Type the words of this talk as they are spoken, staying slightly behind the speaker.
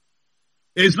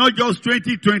It's not just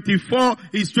 2024,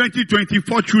 it's 2020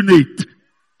 fortunate.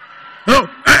 Oh,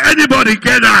 anybody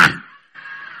get that?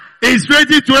 It's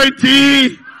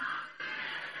 2020.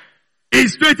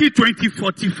 It's 2020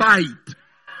 fortified.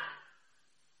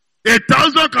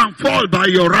 1,000 can fall by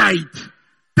your right.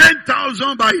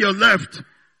 10,000 by your left.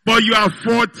 But you are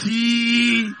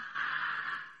 40.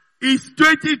 It's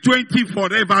 2020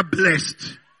 forever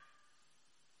blessed.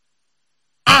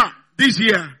 This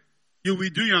year, you will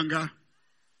do younger.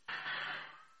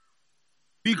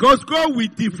 Because God will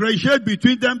differentiate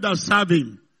between them that serve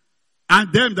Him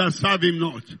and them that serve Him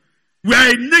not. We are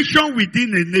a nation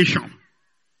within a nation.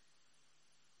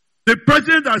 The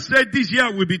president has said this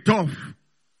year will be tough.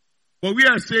 But we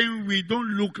are saying we don't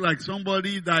look like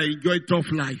somebody that enjoy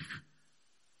tough life.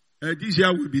 This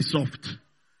year will be soft.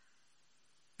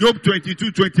 Job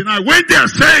 22:29. When they are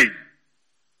saying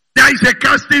there is a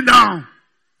casting down,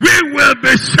 we will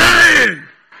be saying,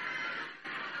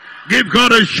 give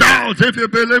God a shout if you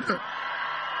believe it.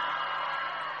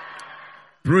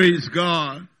 Praise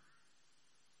God.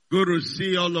 Good to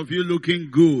see all of you looking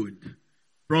good.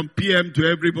 From PM to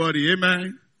everybody.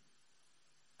 Amen.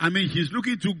 I mean, she's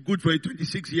looking too good for a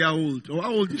 26-year-old. Oh,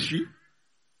 how old is she?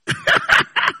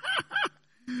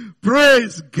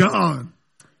 Praise God.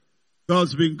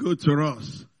 God's been good to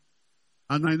us.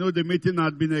 And I know the meeting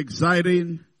had been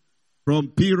exciting. From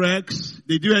P-Rex.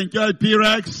 Did you enjoy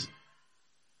P-Rex?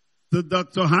 To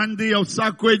Dr. Handy of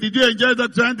Sakwe. Did you enjoy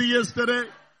Dr. Handy yesterday?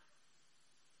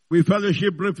 We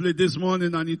fellowship briefly this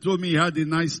morning and he told me he had a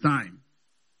nice time.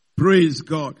 Praise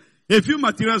God. A few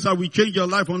materials that will change your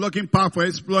life. Unlocking power for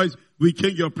exploits will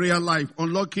change your prayer life.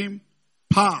 Unlocking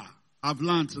power. I've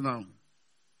learned now.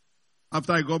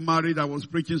 After I got married, I was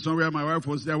preaching somewhere. My wife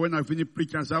was there. When I finished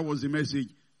preaching, that was the message.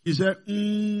 She said,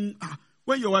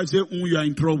 when your wife said, you are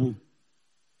in trouble.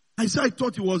 I said, I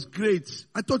thought it was great.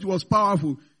 I thought it was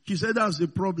powerful. She said, that's the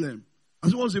problem. I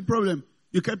said, what's the problem?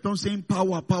 You kept on saying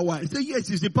power, power. I said, yes,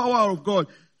 it's the power of God.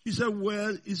 She said,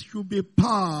 well, it should be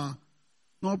power,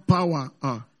 not power.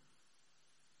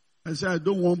 I said, I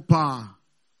don't want power.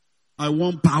 I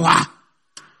want power.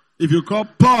 If you call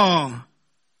power,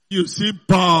 you see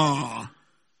power.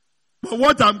 But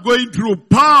what I'm going through,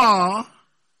 power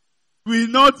will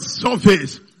not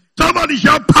surface. Somebody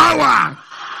shout power.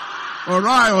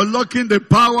 Alright, unlocking the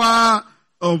power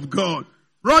of God.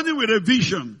 Running with a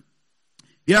vision.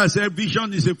 Yes, a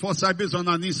vision is a foresight based on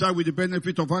an insight with the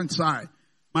benefit of hindsight.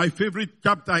 My favorite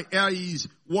chapter here is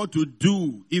what to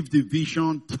do if the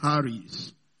vision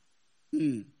tarries.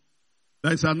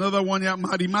 There's another one here,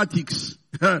 mathematics.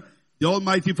 The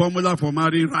almighty formula for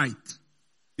marrying right.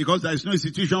 Because there is no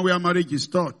institution where marriage is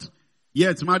taught.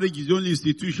 Yet marriage is the only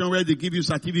institution where they give you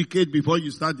certificate before you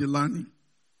start the learning.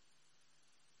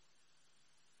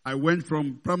 I went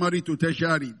from primary to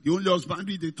tertiary. The only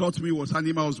husbandry they taught me was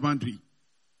animal husbandry.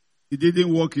 It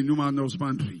didn't work in human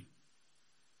husbandry.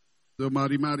 So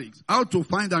mathematics. How to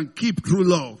find and keep true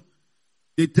love.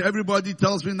 Everybody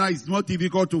tells me now it's more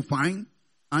difficult to find.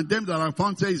 And them that I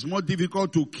found say it's more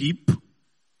difficult to keep.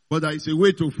 But there is a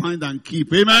way to find and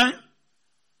keep. Amen?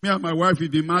 Me and my wife,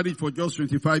 we've been married for just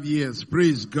 25 years.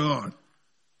 Praise God.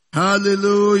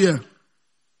 Hallelujah.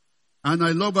 And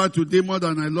I love her today more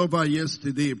than I love her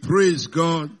yesterday. Praise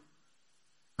God.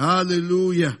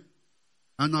 Hallelujah.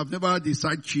 And I've never had a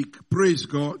side chick. Praise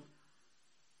God.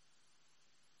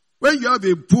 When you have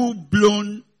a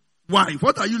full-blown wife,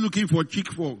 what are you looking for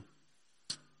chick for?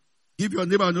 Give your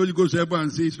neighbor an Holy Ghost elbow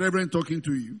and say, it's Reverend talking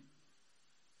to you.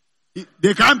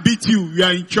 They can't beat you. You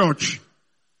are in church.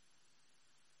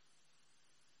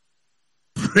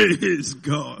 Praise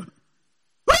God.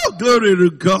 Oh, glory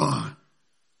to God.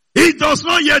 It does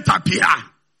not yet appear.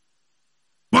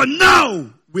 But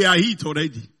now we are it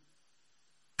already.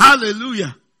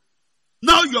 Hallelujah.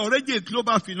 Now you're already a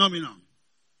global phenomenon.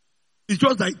 It's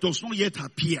just that it does not yet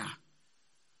appear.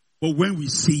 But when we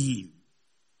see Him,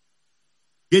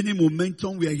 gaining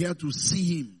momentum, we are here to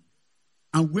see Him.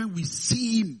 And when we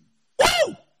see Him,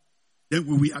 woo, then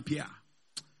we will appear.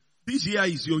 This year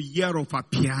is your year of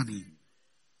appearing.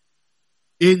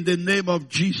 In the name of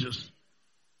Jesus.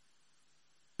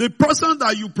 The person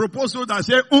that you propose to that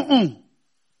say,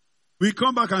 we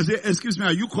come back and say, excuse me,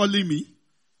 are you calling me?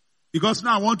 Because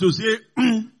now I want to say,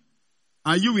 and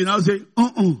you will now say,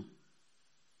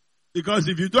 Because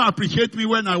if you don't appreciate me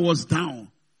when I was down,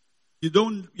 you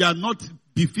are not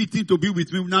befitting to be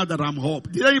with me now that I'm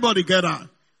up. Did anybody get that?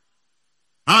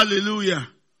 Hallelujah.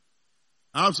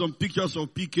 I have some pictures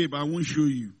of PK, but I won't show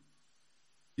you.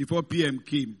 Before PM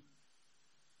came.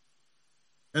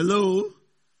 Hello?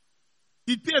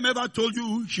 Did PM ever told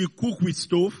you she cook with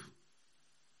stove?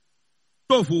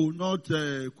 Stove, not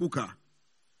cooker.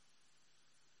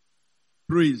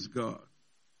 Praise God.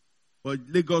 But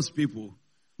Lagos people,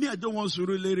 me, I don't want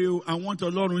Surulere. I want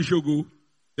Olorun Shogo.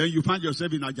 Then you find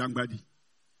yourself in Ajangbadi.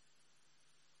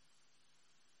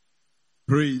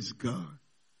 Praise God.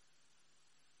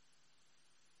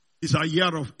 It's a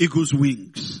year of eagle's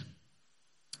wings.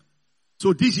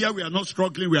 So this year we are not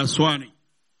struggling, we are soaring.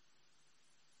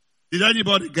 Did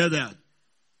anybody get that?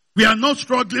 We are not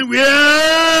struggling, we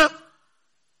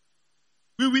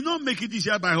will not make it this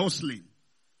year by hustling.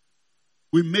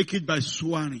 We make it by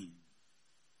soaring.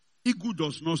 Eagle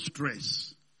does not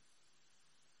stress.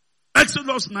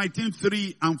 Exodus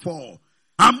 19:3 and 4.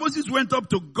 And Moses went up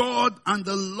to God, and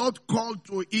the Lord called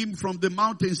to him from the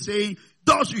mountain, saying,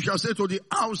 thus you shall say to the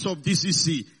house of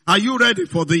DCC, are you ready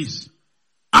for this?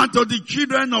 And to the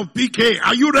children of PK,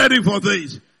 are you ready for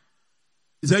this?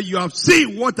 He said, you have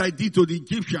seen what I did to the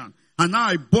Egyptian, and now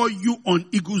I bore you on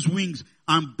eagle's wings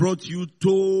and brought you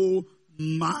to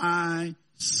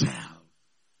myself.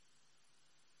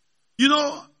 You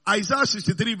know, Isaiah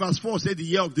 63 verse 4 said the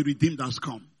year of the redeemed has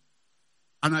come.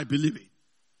 And I believe it.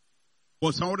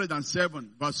 But Psalm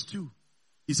 107 verse 2,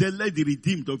 he said, let the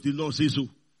redeemed of the Lord say so.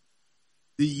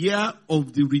 The year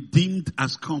of the redeemed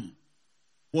has come.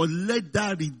 But let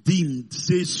that redeemed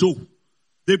say so.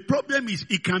 The problem is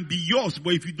it can be yours,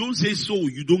 but if you don't say so,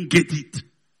 you don't get it.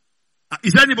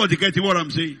 Is anybody getting what I'm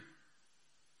saying?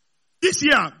 This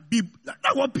year,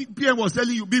 that's what PM was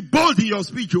telling you, be bold in your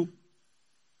speech. Oh.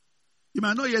 You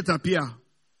might not yet appear,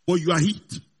 but you are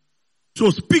it. So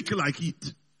speak like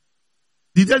it.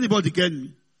 Did anybody get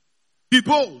me? Be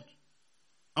bold.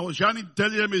 I was telling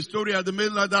them a story at the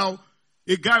mainland how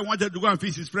a guy wanted to go and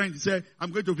visit his friend. He said,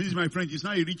 I'm going to visit my friend. He's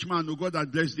not a rich man. No, God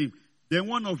had blessed him. Then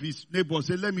one of his neighbors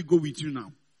said, let me go with you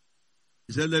now.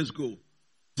 He said, let's go. He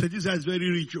said, this guy is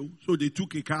very rich. Oh. So they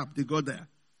took a cab. They got there.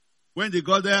 When they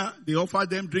got there, they offered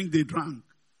them drink. They drank.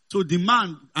 So the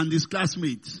man and his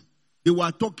classmates, they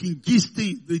were talking,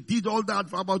 gisting. They did all that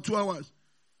for about 2 hours.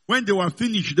 When they were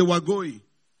finished, they were going.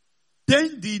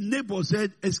 Then the neighbor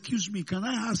said, excuse me, can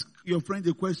I ask your friend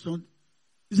a question?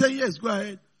 He said, yes, go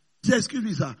ahead. He said, excuse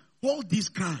me, sir. All these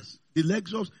cars, the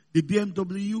Lexus, the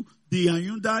BMW, the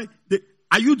Hyundai,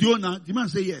 are you the owner? The man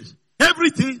said yes.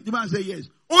 Everything, the man said yes.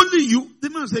 Only you, the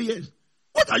man said yes.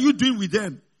 What are you doing with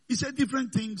them? He said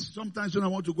different things. Sometimes when I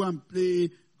want to go and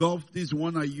play golf, this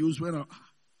one I use.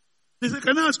 They said,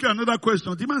 can I ask you another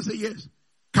question? The man said yes.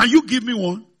 Can you give me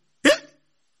one?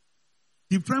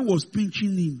 The friend was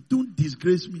pinching him. Don't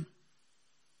disgrace me.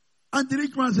 And the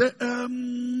rich man said,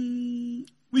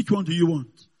 which one do you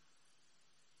want?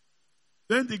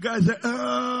 Then the guy said,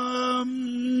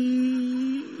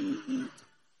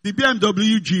 the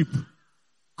BMW Jeep.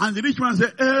 And the rich man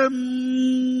said,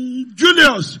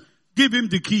 Julius, give him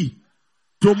the key.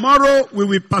 Tomorrow we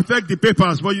will perfect the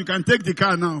papers, but you can take the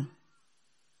car now.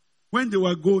 When they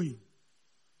were going,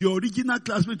 the original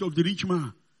classmate of the rich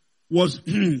man was,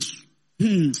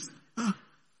 and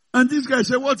this guy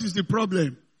said, what is the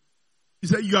problem? He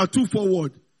said, you are too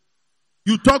forward.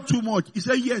 You talk too much. He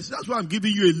said, yes, that's why I'm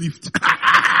giving you a lift.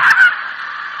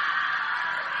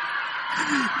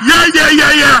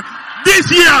 Yeah. This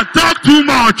year, talk too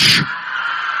much.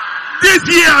 This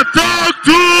year, talk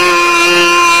too.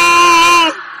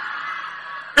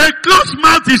 A closed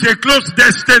mouth is a closed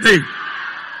destiny.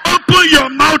 Open your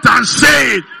mouth and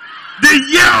say it. The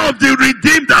year of the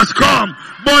redeemed has come.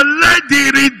 But let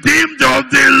the redeemed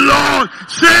of the Lord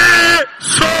say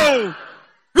so.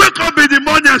 Wake up in the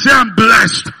morning and say, I'm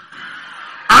blessed.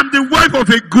 I'm the wife of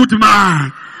a good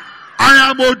man. I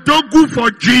am Odogu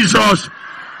for Jesus.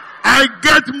 I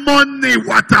get money,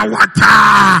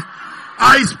 wata.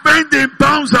 I spend in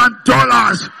pounds and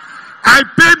dollars. I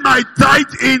pay my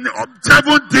tithe in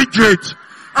 7 digits.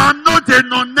 I'm not a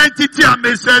non-entity, I'm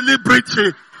a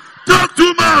celebrity. Talk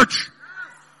too much.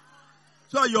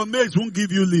 So your mates won't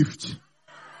give you lift.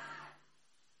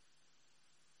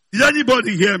 Did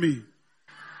anybody hear me?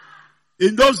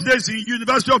 In those days in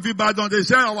University of Ibadan, they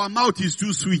said our mouth is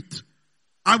too sweet.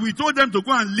 And we told them to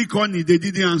go and lick on it. They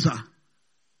didn't answer.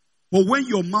 But when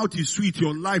your mouth is sweet,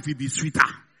 your life will be sweeter.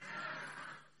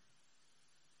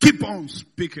 Keep on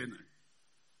speaking.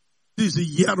 This is the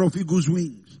year of eagle's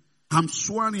wings. I'm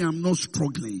soaring, I'm not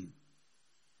struggling.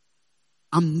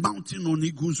 I'm mounting on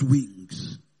eagle's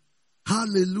wings.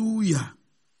 Hallelujah.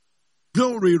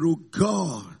 Glory to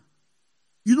God.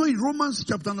 You know, in Romans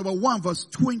chapter number 1 verse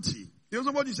 20, there's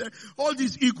somebody said, all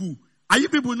these eagle, are you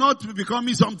people not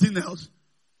becoming something else?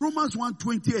 Romans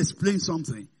 1:20 explains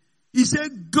something. He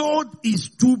said, God is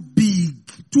too big,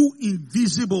 too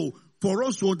invisible for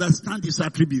us to understand his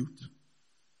attributes.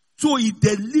 So he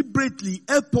deliberately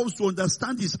helps us to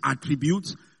understand his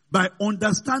attributes by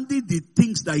understanding the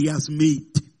things that he has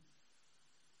made.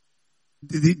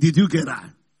 Did you get that?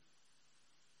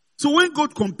 So when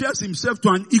God compares himself to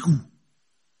an eagle,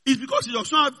 it's because he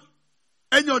does not have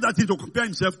any other thing to compare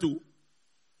himself to.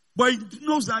 But he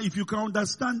knows that if you can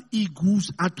understand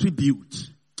eagle's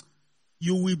attributes,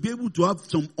 you will be able to have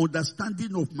some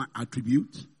understanding of my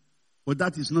attribute. But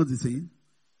that is not the thing.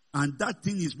 And that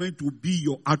thing is meant to be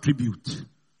your attribute.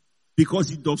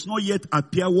 Because it does not yet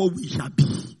appear what we shall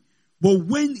be. But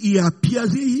when he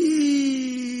appears,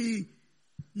 hey,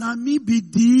 now me be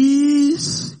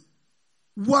this.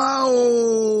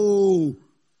 Wow.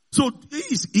 So he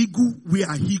is eagle, we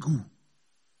are eagle.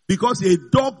 Because a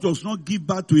dog does not give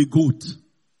birth to a goat.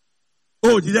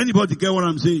 Oh, did anybody get what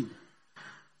I'm saying?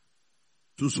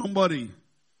 So somebody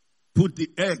put the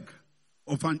egg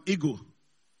of an eagle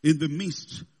in the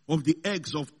midst of the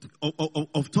eggs of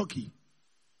turkey.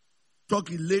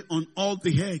 Turkey lay on all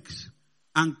the eggs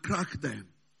and cracked them.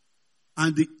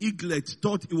 And the eaglet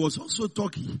thought it was also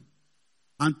turkey.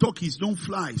 And turkeys don't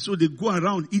fly, so they go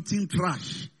around eating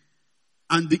trash.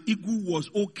 And the eagle was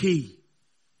okay.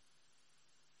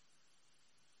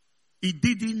 He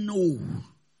didn't know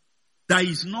that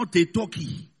it's not a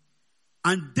turkey.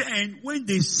 And then when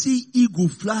they see eagle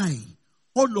fly,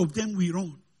 all of them will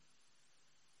run.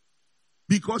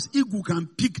 Because eagle can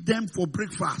pick them for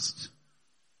breakfast.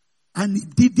 And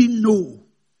he didn't know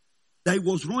that he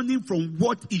was running from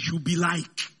what it should be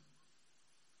like.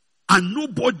 And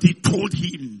nobody told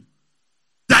him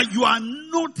that you are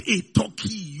not a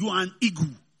turkey, you are an eagle.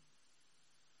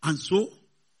 And so,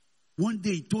 one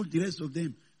day he told the rest of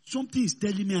them, something is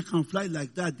telling me I can fly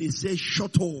like that. They say,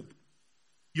 shut up.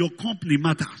 Your company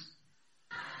matters.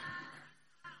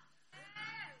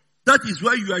 That is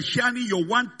why you are sharing your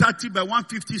 130 by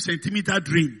 150 centimeter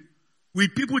dream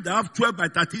with people that have 12 by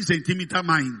 13 centimeter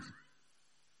mind.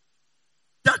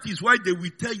 That is why they will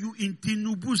tell you in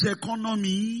Tinubu's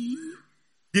economy,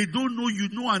 they don't know you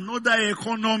know another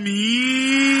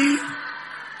economy.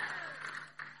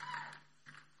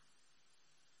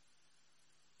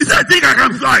 He said, I think I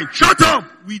can fly. Shut up.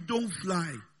 We don't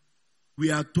fly.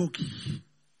 We are talking.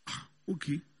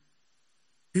 Okay.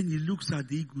 Then he looks at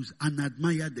the eagles and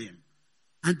admires them.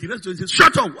 And the rest of them says,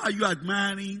 shut up. Why are you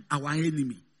admiring our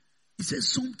enemy? He says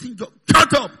something.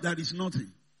 Shut up. That is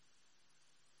nothing.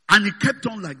 And he kept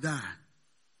on like that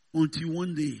until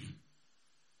one day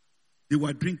they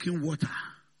were drinking water.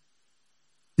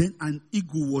 Then an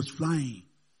eagle was flying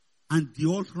and they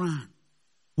all ran.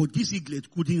 But this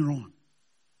eaglet couldn't run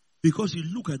because he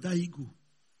looked at that eagle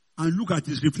and look at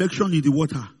his reflection in the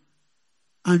water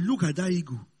and look at that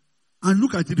eagle and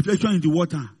look at the reflection in the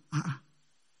water.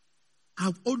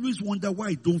 I've always wondered why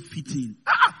I don't fit in.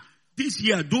 This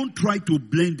year, don't try to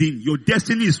blend in. Your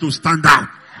destiny is to stand out.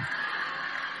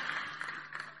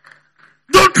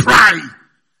 Don't try.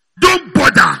 Don't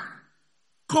bother.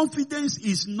 Confidence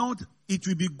is not, it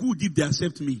will be good if they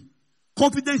accept me.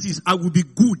 Confidence is, I will be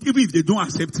good even if they don't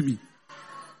accept me.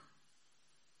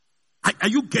 Are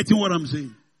you getting what I'm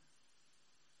saying?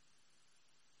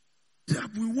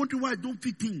 We wonder why I don't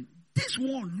fit in. This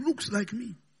one looks like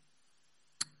me.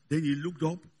 Then he looked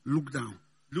up, looked down,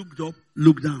 looked up,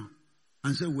 looked down.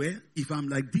 And said, well, if I'm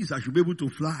like this, I should be able to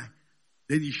fly.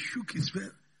 Then he shook his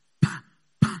feet. Pa,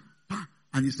 pa, pa.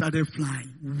 And he started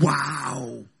flying.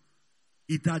 Wow.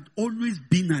 It had always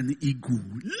been an eagle.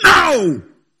 Now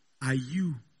are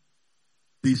you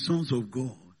the sons of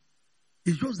God.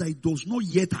 It's just that it does not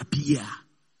yet appear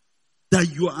that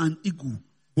you are an eagle.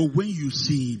 But when you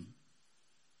see him,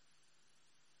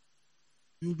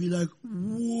 you'll be like,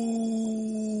 whoa,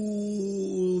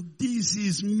 this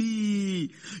is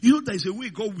me. You know, there's a way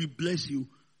God will bless you.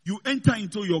 You enter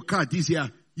into your car this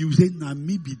year, you say, nah,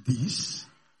 maybe this.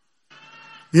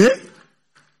 Eh?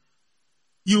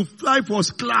 You fly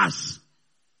first class.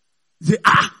 You say,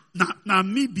 nah,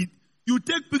 maybe. You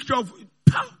take picture of it.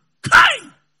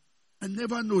 I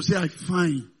never know, say I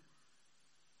find.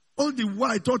 All the while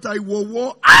I thought I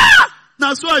war.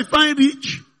 Now so I find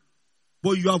rich.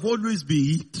 But you have always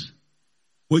been it.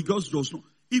 But God does not.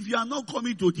 If you are not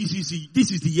coming to this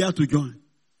is the year to join.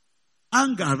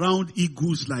 Hang around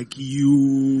eagles like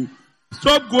you.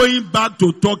 Stop going back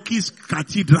to Turkey's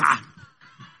cathedral.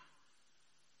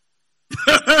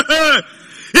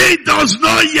 It does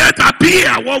not yet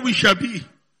appear what we shall be.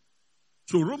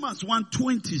 So Romans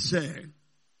 1:20 said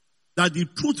that the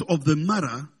truth of the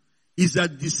matter is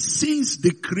that since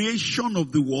the creation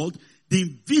of the world, the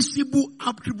invisible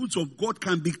attributes of God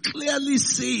can be clearly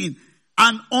seen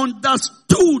and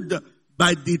understood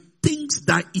by the things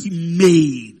that he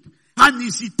made. and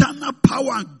his eternal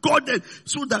power and Godhead,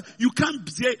 so that you can't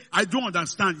say, I don't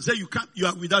understand. He said you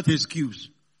are without excuse.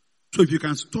 So if you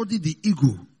can study the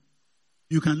ego,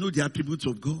 you can know the attributes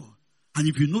of God. And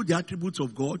if you know the attributes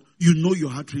of God, you know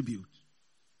your attributes.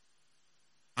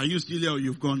 Are you still here or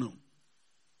you've gone home?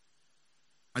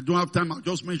 I don't have time. I'll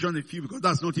just mention a few because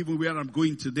that's not even where I'm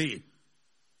going today.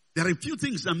 There are a few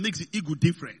things that makes the ego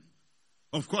different.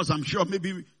 Of course, I'm sure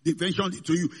maybe they mentioned it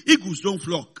to you. Eagles don't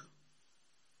flock.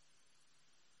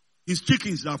 It's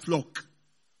chickens that flock.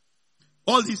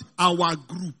 All this, our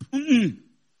group.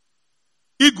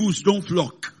 Eagles don't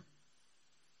flock.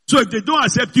 So if they don't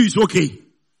accept you, it's okay.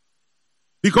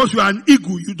 Because you are an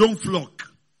eagle, you don't flock.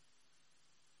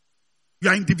 You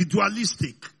are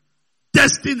individualistic.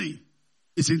 Destiny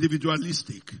is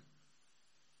individualistic.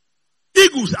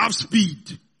 Eagles have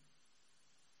speed.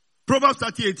 Proverbs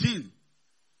 30:18.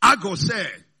 Agos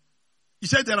said, he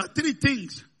said there are three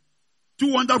things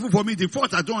too wonderful for me. The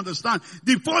fourth I don't understand.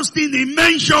 The first thing he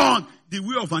mentioned, the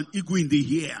way of an eagle in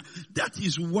the air. That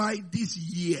is why this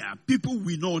year people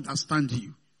will not understand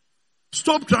you.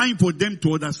 Stop trying for them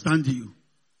to understand you.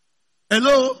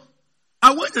 Hello?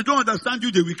 And when they don't understand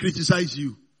you, they will criticize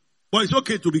you. But it's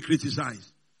okay to be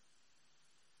criticized.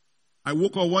 I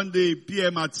woke up one day,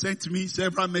 PM had sent me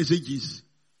several messages.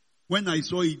 When I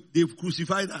saw it, they've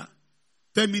crucified her.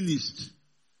 Feminist.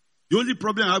 The only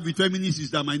problem I have with feminists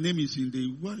is that my name is in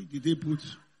the, why did they put?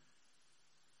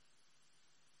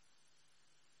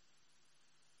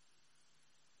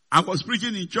 I was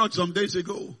preaching in church some days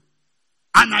ago.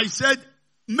 And I said,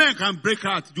 men can break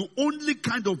heart. The only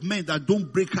kind of men that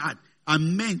don't break heart are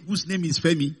men whose name is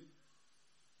Femi.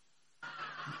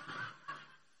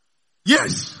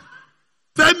 Yes.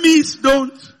 Femis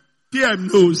don't. PM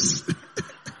knows.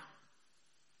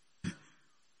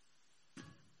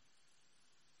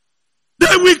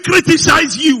 They will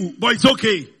criticize you, but it's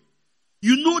okay.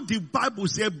 You know the Bible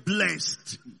says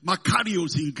blessed.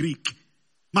 Makarios in Greek.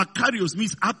 Makarios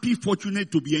means happy,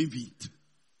 fortunate, to be envied.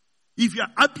 If you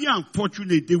are happy and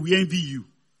fortunate, they will envy you.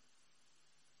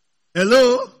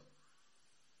 Hello?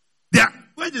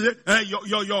 When they say,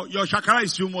 your shakara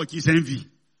is too much, it's envy.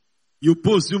 You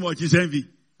post too much, it's envy.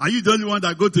 Are you the only one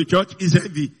that go to church? It's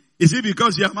envy. Is it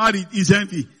because you are married? It's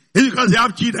envy. Is it because you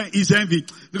have children? It's envy.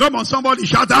 Come on, somebody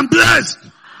shout, I'm blessed.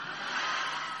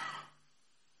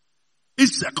 In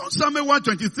 2 Samuel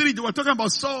 1:23, they were talking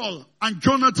about Saul and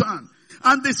Jonathan.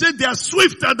 And they said they are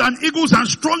swifter than eagles and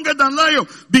stronger than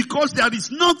lions, because there is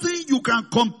nothing you can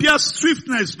compare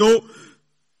swiftness though.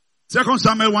 2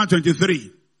 Samuel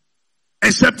 1:23.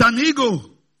 Except an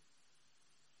eagle.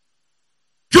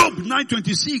 Job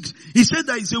 9:26. He said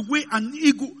there is a way an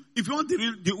eagle. If you want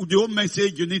the whole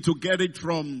message, you need to get it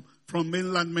from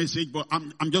mainland message, but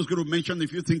I'm just going to mention a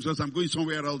few things because I'm going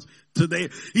somewhere else today.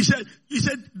 He said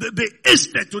they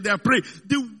hasted to their prey.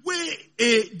 The way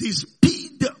the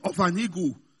speed of an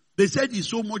eagle, they said is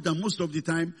so much that most of the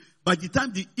time, by the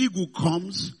time the eagle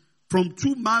comes from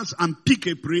 2 miles and pick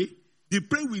a prey, the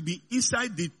prey will be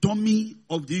inside the tummy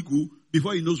of the eagle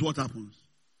before he knows what happens.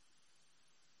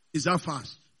 Is that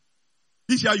fast?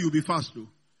 This year you'll be fast though.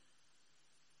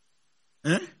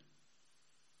 Eh?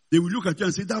 They will look at you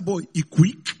and say, that boy, he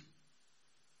quick.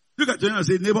 Look at you and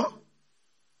say, neighbor,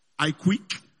 I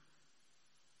quick.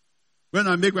 When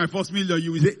I make my first million,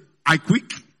 you will say, I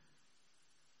quick.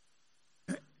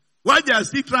 While they are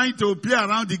still trying to play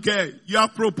around the girl, you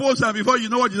have proposed and before you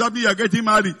know what is happening, you are getting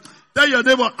married. Tell your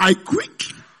neighbor, I quick.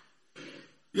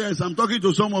 Yes, I'm talking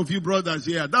to some of you brothers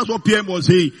here. That's what PM was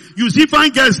saying. You see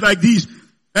fine girls like this.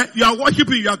 You are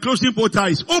worshiping, you are closing both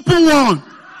eyes. Open one.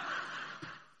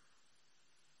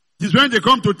 It's when they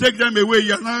come to take them away,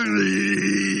 you're not.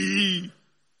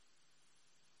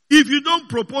 If you don't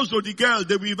propose to the girl,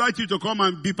 they will invite you to come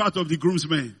and be part of the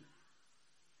groomsmen.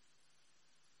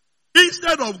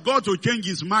 Instead of God to change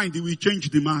his mind, he will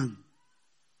change the man.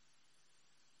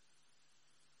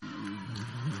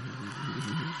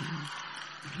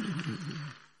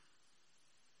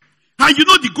 And you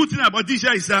know the good thing about this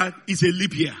year is that it's a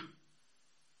leap year.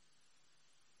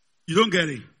 You don't get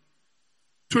it.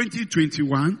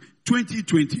 2021,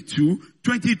 2022,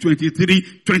 2023,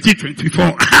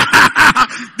 2024.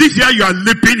 This year you are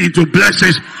leaping into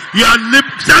blessings. You are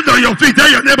stand on your feet, tell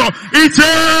your neighbor, it's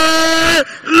a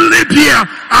leap year.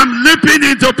 I'm leaping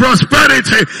into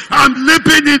prosperity. I'm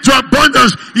leaping into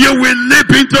abundance. You will leap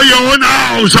into your own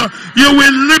house. You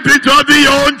will leap into having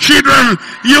your own children.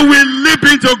 You will leap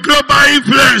into global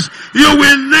influence. You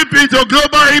will leap into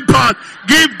global impact.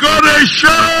 Give God a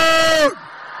shout.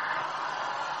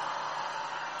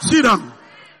 Sit down.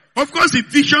 Of course, the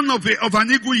vision of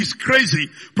an eagle is crazy.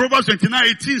 Proverbs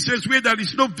 29:18 says, where there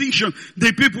is no vision,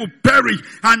 the people perish.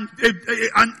 And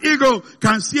an eagle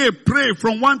can see a prey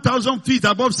from 1,000 feet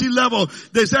above sea level.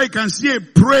 They say it can see a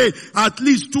prey at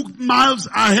least 2 miles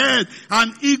ahead.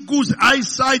 An eagle's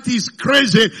eyesight is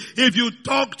crazy. If you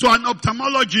talk to an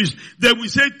ophthalmologist, they will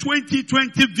say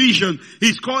 20/20 vision.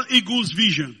 It's called eagle's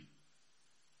vision.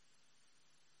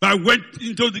 I went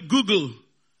into the Google.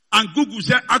 And Google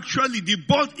said, actually, the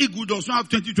bald eagle does not have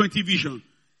 20/20 vision.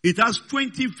 It has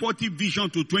 20/40 vision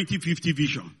to 20/50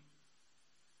 vision.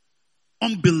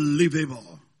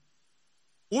 Unbelievable.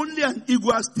 Only an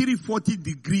eagle has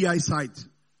 340-degree eyesight.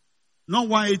 Not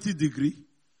 180-degree.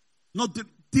 Not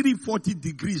 340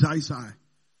 degrees eyesight.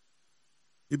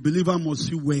 A believer must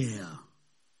see well.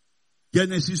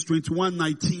 Genesis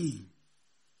 21:19.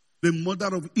 The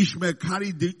mother of Ishmael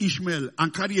carried the Ishmael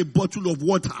and carried a bottle of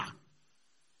water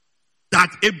that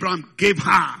Abraham gave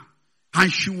her,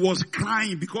 and she was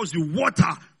crying because the water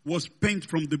was spent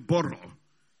from the bottle.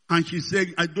 And she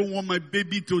said, I don't want my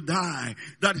baby to die.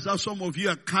 That is how some of you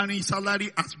are carrying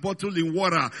salary as bottle in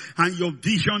water, and your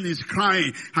vision is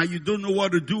crying, and you don't know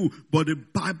what to do. But the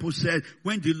Bible said,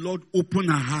 when the Lord opened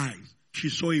her eyes, she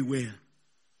saw a well.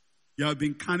 You have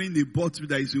been carrying a bottle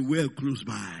that is a well close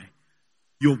by.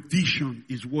 Your vision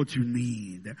is what you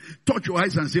need. Touch your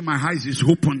eyes and say, my eyes is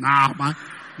open now.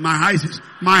 My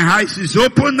eyes is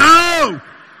open now.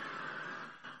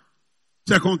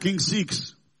 2 Kings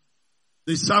 6.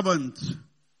 The servant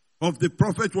of the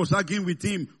prophet was arguing with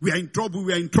him. We are in trouble.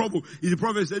 The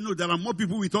prophet said, no, there are more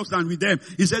people with us than with them.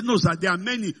 He said, no, sir, there are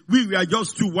many. We are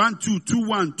just 2, 1, 2, 2,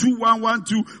 1, 2, 1, 1,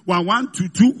 2, 1, 1, 2,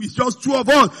 2. It's just 2 of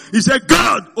us. He said,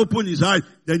 God opened his eyes.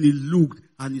 Then he looked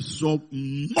and he saw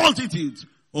multitudes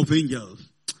of angels.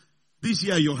 This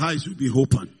year your eyes will be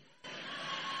open.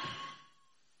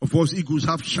 Of course, eagles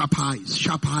have sharp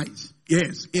eyes.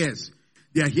 Yes.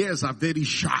 Their ears are very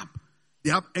sharp. They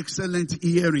have excellent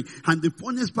hearing. And the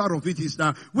funniest part of it is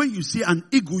that when you see an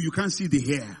eagle, you can't see the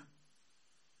hair.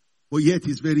 But yet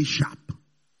it's very sharp.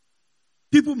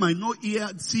 People might not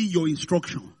see your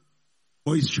instruction,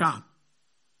 but it's sharp.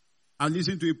 I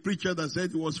listened to a preacher that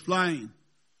said he was flying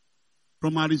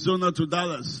from Arizona to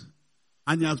Dallas.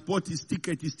 And he has bought his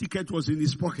ticket. His ticket was in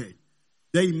his pocket.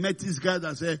 Then he met this guy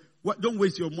that said, don't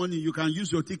waste your money. You can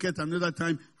use your ticket another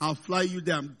time. I'll fly you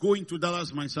there. I'm going to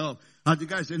Dallas myself. And the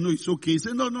guy said, no, it's okay. He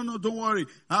said, no, don't worry.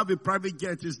 I have a private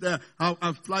jet. It's there.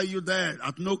 I'll fly you there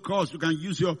at no cost. You can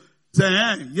use your, say,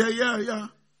 hey, yeah.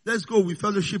 Let's go. We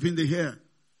fellowship in the air.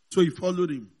 So he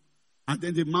followed him. And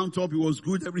then they mount up. It was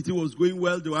good. Everything was going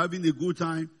well. They were having a good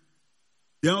time.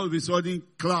 Then all of a sudden,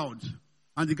 clouds.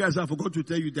 And the guy said, I forgot to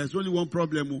tell you, there's only one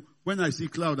problem. When I see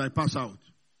cloud, I pass out.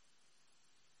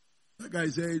 That guy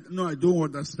said, no, I don't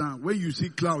understand. When you see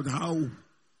cloud, how?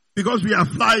 Because we are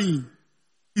flying.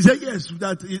 He said, yes,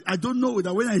 that I don't know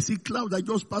that when I see cloud, I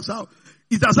just pass out.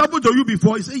 It has happened to you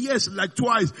before. He said, yes, like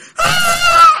twice.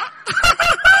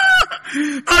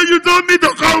 And you told me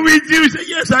to come with you. He said,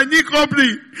 yes, I need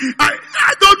company.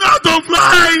 I don't know how to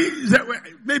fly. He said, well,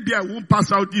 maybe I won't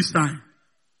pass out this time.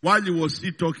 While he was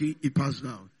still talking, he passed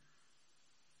out.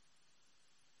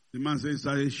 The man said he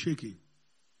started shaking.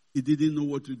 He didn't know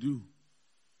what to do.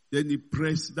 Then he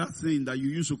pressed that thing that you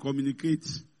used to communicate.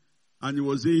 And he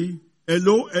was saying,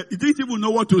 hello. He didn't even know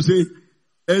what to say.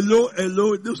 Hello.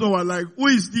 This one was like, who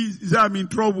is this? He said, I'm in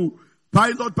trouble.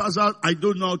 Pilot passed out. I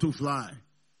don't know how to fly.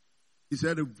 He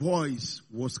said the voice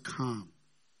was calm.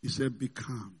 He said, be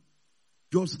calm.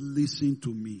 Just listen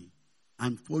to me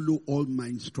and follow all my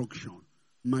instructions.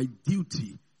 My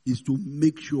duty is to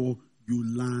make sure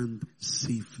you land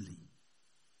safely.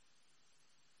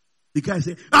 The guy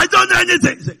said, I don't know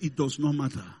anything. He said, it does not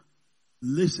matter.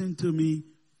 Listen to me.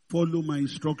 Follow my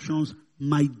instructions.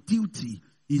 My duty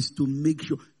is to make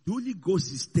sure. The Holy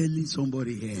Ghost is telling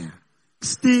somebody here.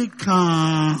 Stay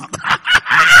calm.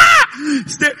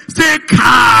 Stay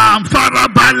calm.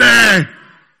 Farabale.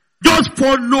 Just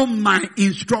follow my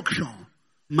instruction.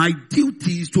 My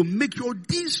duty is to make sure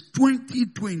this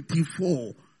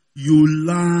 2024 you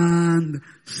land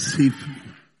safely.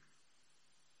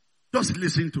 Just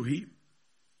listen to him.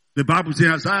 The Bible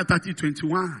says, Isaiah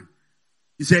 30:21.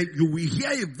 He said, you will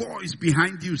hear a voice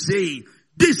behind you saying,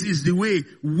 this is the way,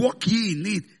 walk ye in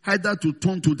it, either to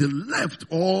turn to the left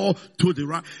or to the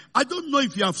right. I don't know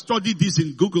if you have studied this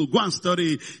in Google. Go and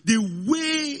study it. The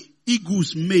way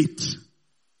eagles mate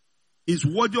is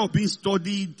worthy of being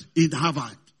studied in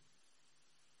Harvard.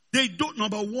 They don't,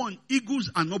 number one,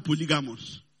 eagles are not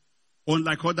polygamous,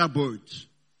 unlike other birds.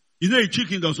 You know a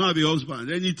chicken does not have a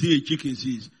husband. Anything a chicken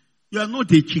sees. You are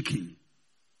not a chicken.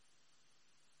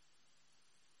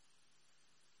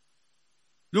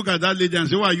 Look at that lady and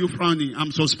say, why are you frowning?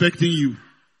 I'm suspecting you.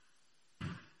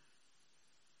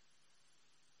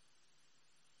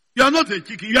 You are not a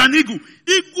chicken. You are an eagle.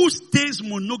 Eagle stays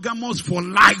monogamous for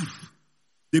life.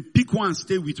 They pick one and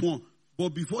stay with one. But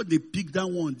before they pick that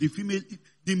one,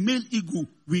 the male eagle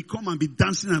will come and be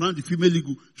dancing around the female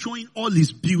eagle, showing all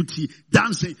his beauty,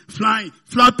 dancing, flying,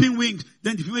 flapping wings.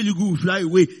 Then the female eagle will fly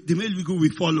away. The male eagle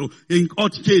will follow in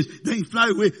hot chase. Then he fly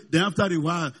away. Then after a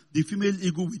while, the female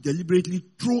eagle will deliberately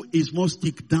throw a small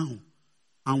stick down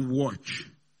and watch.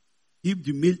 If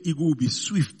the male eagle will be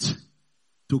swift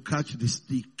to catch the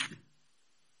stick.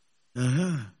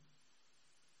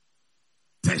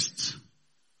 Test.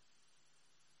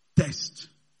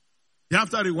 Then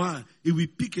after a while, he will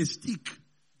pick a stick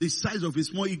the size of a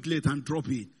small eaglet and drop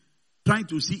it. Trying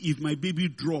to see if my baby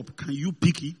drop, can you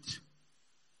pick it?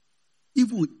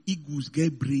 Even eagles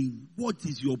get brain. What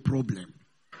is your problem?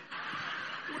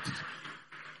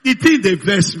 The thing they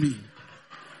vex me.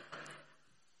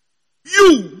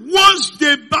 You, once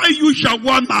they buy you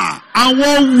shawarma and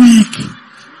 1 week.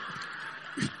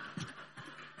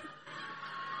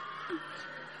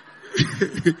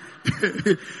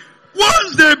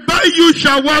 Once they buy you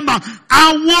shawarma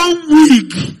and 1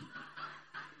 week.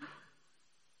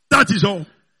 That is all.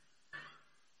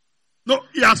 No,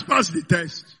 he has passed the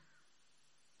test.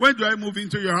 When do I move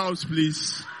into your house,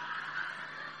 please?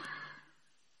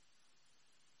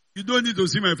 You don't need to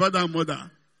see my father and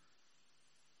mother.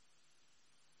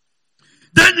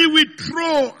 Then he will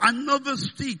throw another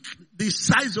stick the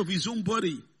size of his own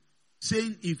body,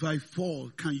 saying, if I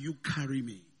fall, can you carry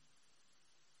me?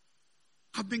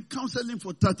 I've been counseling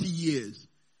for 30 years.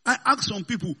 I asked some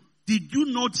people, did you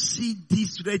not see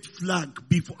this red flag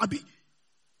before?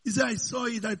 He said, I saw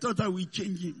it. I thought I would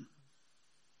change him.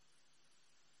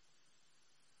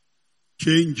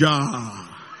 Changer.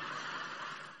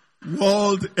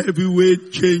 World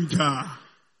heavyweight changer.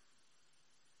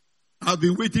 I've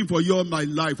been waiting for you all my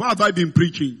life. What have I been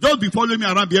preaching? Don't be following me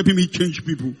around, be helping me change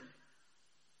people.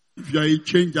 If you are a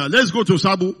changer, let's go to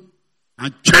Sabu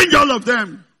and change all of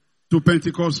them to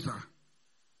Pentecostal.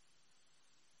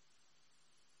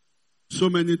 So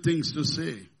many things to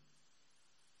say.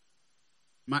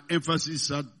 My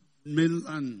emphasis at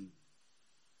Milan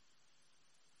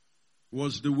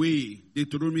was the way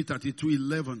Deuteronomy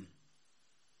 32:11.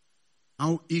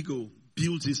 How eagle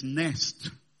builds his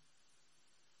nest.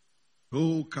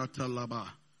 Oh, Katalaba.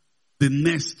 The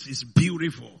nest is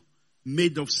beautiful,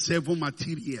 made of 7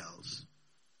 materials.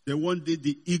 Then one day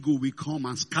the eagle will come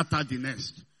and scatter the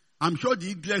nest. I'm sure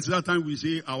the eaglets that time will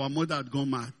say, our mother had gone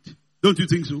mad. Don't you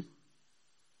think so?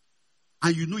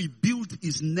 And you know, he built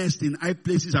his nest in high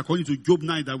places according to Job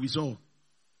 9 that we saw.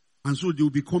 And so they will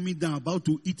be coming down, about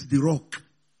to eat the rock.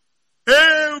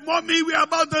 Hey, mommy, we are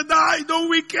about to die. Don't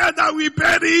we care that we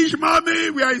perish,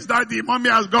 mommy? Where is daddy? Mommy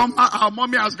has gone mad. Our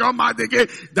mommy has gone mad again.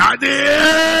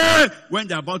 Daddy! When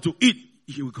they're about to eat,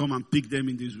 he will come and pick them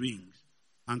in his wings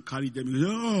and carry them.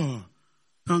 Oh,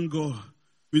 thank God.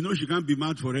 We know she can't be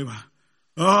mad forever.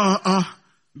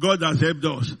 God has helped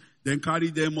us. Then carry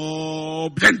them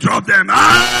up, then drop them.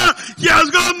 She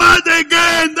has gone mad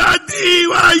again. Daddy,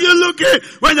 why are you looking?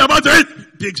 When they're about to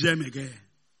eat, picks them again.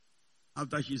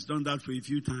 After she's done that for a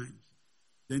few times,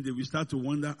 then they will start to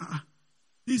wonder,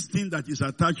 this thing that is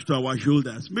attached to our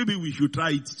shoulders, maybe we should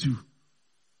try it too.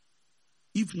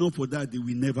 If not for that, they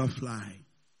will never fly.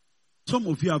 Some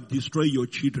of you have destroyed your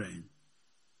children.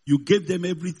 You gave them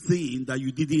everything that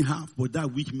you didn't have, but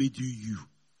that which made you you.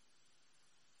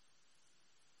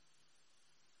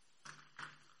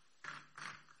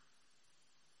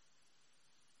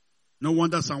 No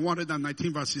wonder Psalm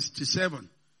 119 verse 67.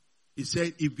 He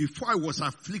said, if before I was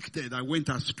afflicted, I went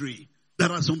astray.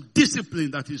 There are some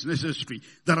discipline that is necessary.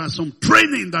 There are some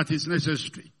training that is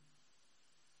necessary.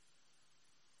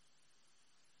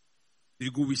 The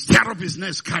eagle will stir up his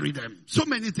nest, carry them. So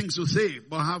many things to say,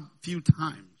 but I have few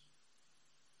times.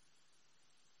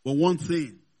 But one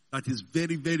thing that is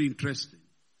very, very interesting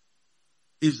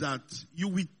is that you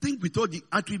will think with all the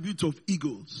attributes of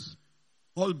eagles,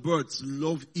 all birds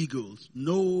love eagles.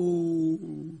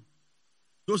 No.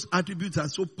 Those attributes are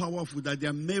so powerful that the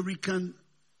American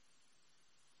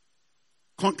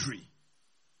country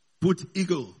put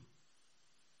eagle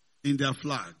in their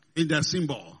flag, in their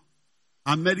symbol.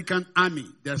 American army,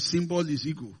 their symbol is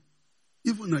eagle.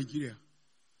 Even Nigeria.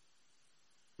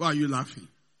 Why are you laughing?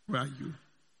 Why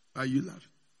are you laughing?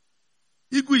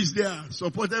 Eagle is there,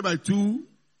 supported by 2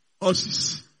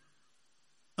 horses.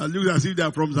 And look as if they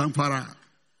are from Zamfara.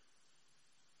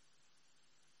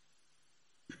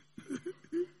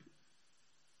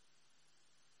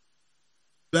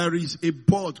 There is a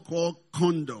bird called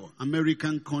condor,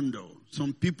 American condor.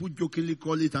 Some people jokingly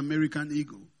call it American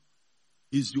eagle.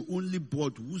 It's the only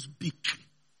bird whose beak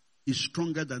is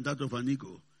stronger than that of an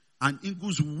eagle. An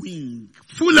eagle's wing,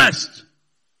 fullest,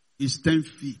 is 10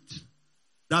 feet.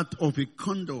 That of a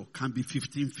condor can be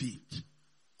 15 feet.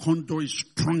 Condor is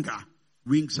stronger.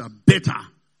 Wings are better.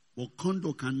 But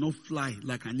condor cannot fly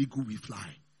like an eagle will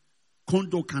fly.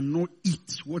 Condor cannot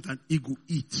eat what an eagle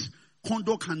eats.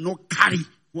 Condor cannot carry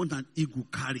what an eagle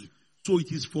carry. So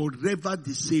it is forever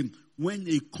the same. When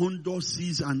a condor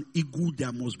sees an eagle,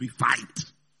 there must be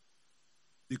fight.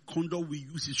 The condor will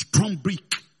use his strong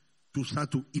beak to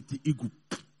start to eat the eagle.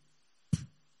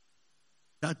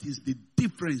 That is the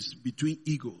difference between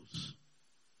eagles.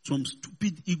 Some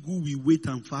stupid eagle will wait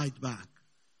and fight back.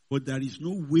 But there is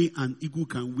no way an eagle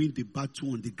can win the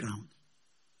battle on the ground.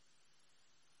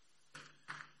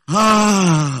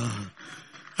 I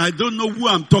don't know who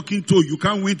I'm talking to. You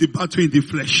can't win the battle in the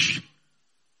flesh.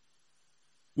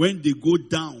 When they go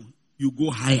down, you go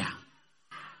higher.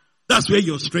 That's where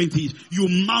your strength is. You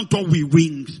mount up with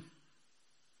wings.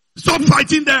 Stop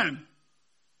fighting them.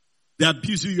 They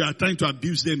abuse you. You are trying to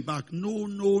abuse them back. No.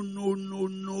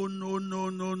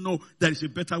 There is a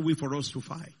better way for us to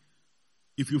fight.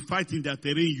 If you fight in their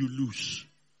terrain, you lose.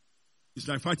 It's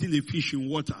like fighting a fish in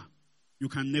water. You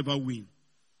can never win.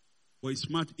 But a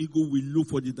smart eagle will look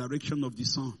for the direction of the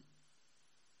sun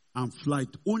and fly.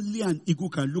 Only an eagle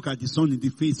can look at the sun in the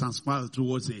face and smile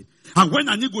towards it. And when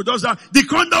an eagle does that, the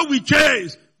condor will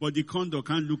chase. But the condor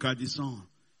can't look at the sun.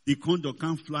 The condor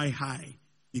can't fly high.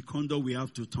 The condor will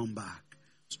have to turn back.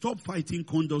 Stop fighting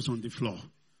condors on the floor.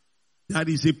 That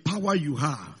is a power you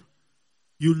have.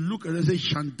 You look at it and say,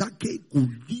 Shandake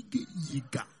Kulige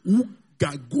Yiga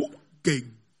Uga Go Ge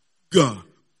Ga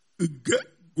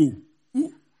Go.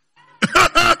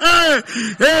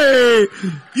 Hey,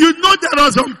 you know there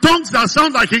are some tongues that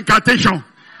sound like incantation.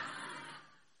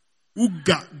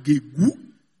 Uga ge gu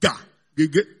ga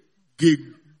ge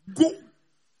go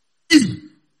e.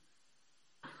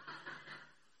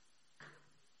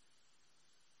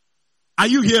 Are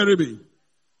you hearing me?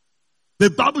 The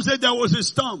Bible said there was a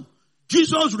storm.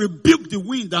 Jesus rebuked the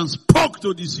wind and spoke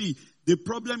to the sea. The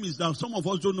problem is that some of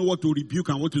us don't know what to rebuke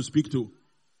and what to speak to.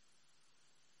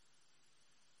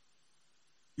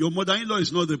 Your mother-in-law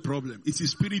is not the problem. It's the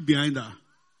spirit behind her.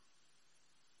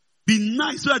 Be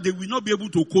nice so that they will not be able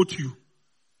to quote you.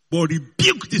 But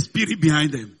rebuke the spirit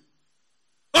behind them.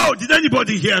 Oh, did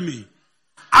anybody hear me?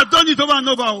 I've done it over and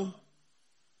over. I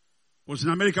was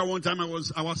in America one time. I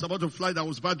was about to fly. There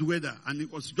was bad weather. And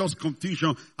it was just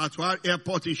confusion at our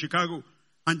airport in Chicago.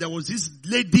 And there was this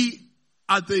lady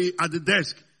at the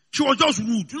desk. She was just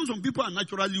rude. You know, some people are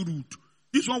naturally rude.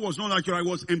 This one was not natural. It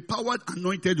was empowered,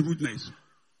 anointed rudeness.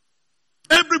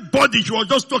 Everybody, she was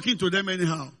just talking to them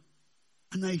anyhow.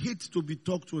 And I hate to be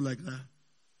talked to like that.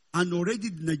 And already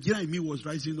the Nigerian in me was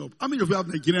rising up. How many of you have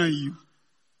Nigerian in you?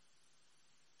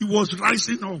 It was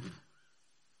rising up.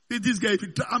 Say, this guy,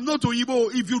 I'm not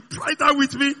Oyibo. If you try that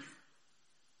with me.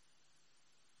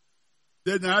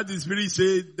 Then I had the spirit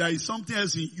say, there is something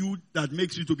else in you that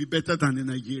makes you to be better than the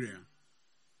Nigerian.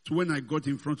 So when I got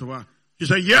in front of her, she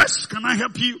said, yes, can I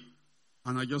help you?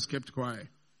 And I just kept quiet.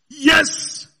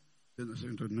 Yes! Then I said,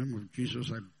 in the name of Jesus,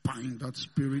 I bind that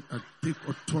spirit. I take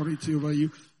authority over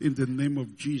you. In the name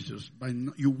of Jesus,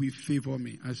 you will favor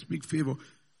me. I speak favor.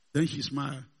 Then she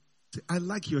smiled. Said, I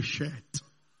like your shirt.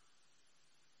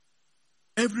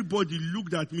 Everybody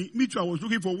looked at me. Me too, I was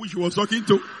looking for who she was talking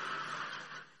to.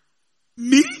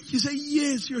 Me? She said,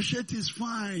 yes, your shirt is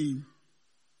fine.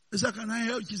 I said, can I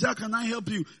help? She said, can I help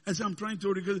you? I said, I'm trying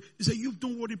to regret. He said, you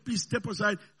don't worry, please step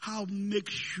aside. I'll make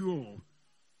sure.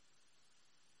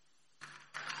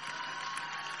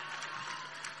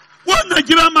 One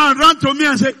Nigerian man ran to me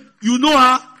and said, you know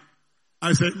her?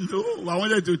 I said, no. I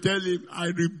wanted to tell him, I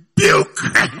rebuke.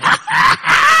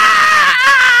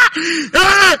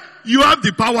 Hey, you have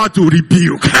the power to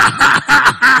rebuke.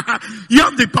 You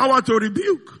have the power to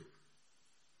rebuke.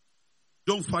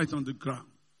 Don't fight on the ground.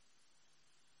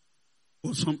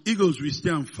 But some eagles will stay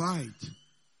and fight.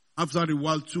 After a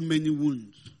while, too many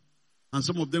wounds. And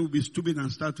some of them will be stupid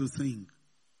and start to think,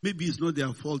 maybe it's not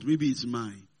their fault, maybe it's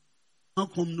mine. How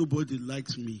come nobody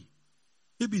likes me?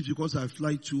 Maybe it's because I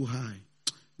fly too high.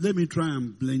 Let me try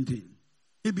and blend in.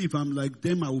 Maybe if I'm like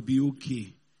them, I will be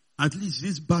okay. At least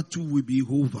this battle will be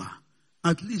over.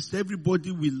 At least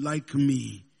everybody will like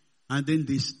me. And then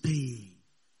they stay.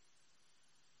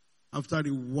 After a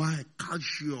while,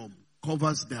 calcium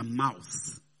covers their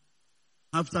mouth.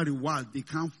 After a while, they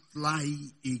can't fly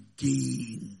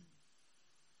again.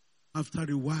 After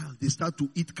a while, they start to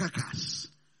eat carcass.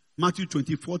 Matthew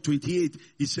 24:28,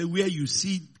 he said, where you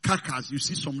see carcass, you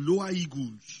see some lower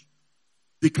eagles.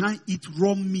 They can't eat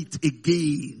raw meat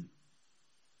again.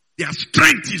 Their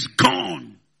strength is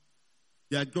gone.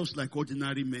 They are just like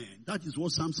ordinary men. That is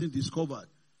what Samson discovered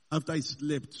after he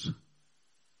slept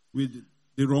with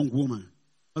the wrong woman.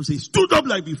 Samson stood up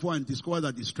like before and discovered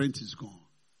that his strength is gone.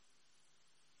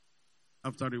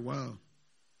 After a while,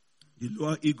 the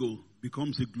lower eagle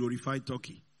becomes a glorified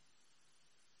turkey.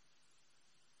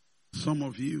 Some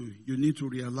of you need to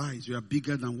realize you are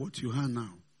bigger than what you are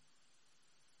now.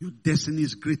 Your destiny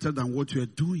is greater than what you are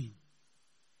doing.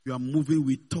 You are moving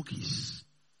with turkeys,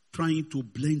 trying to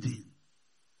blend in.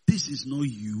 This is not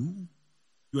you.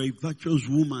 You are a virtuous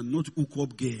woman, not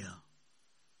hook-up girl.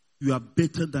 You are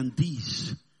better than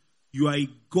this. You are a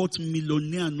God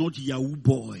millionaire, not Yahoo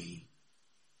boy.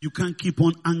 You can't keep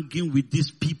on hanging with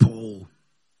these people.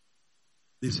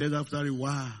 They said after a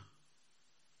while,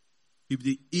 if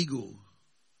the eagle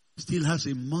still has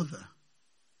a mother,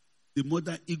 the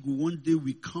mother eagle one day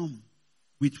will come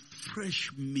with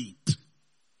fresh meat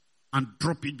and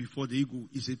drop it before the eagle.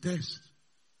 It's a test.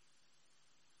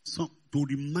 So, to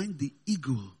remind the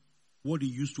eagle what it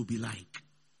used to be like.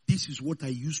 This is what I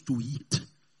used to eat.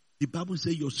 The Bible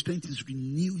says your strength is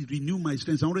renewed. Renew my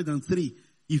strength. 103.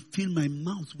 He filled my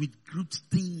mouth with good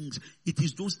things. It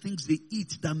is those things they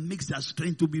eat that makes their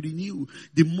strength to be renewed.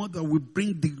 The mother will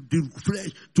bring the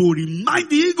flesh to remind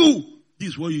the eagle. This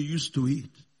is what you used to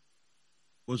eat.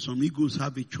 But some eagles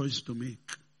have a choice to make.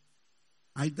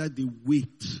 Either they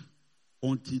wait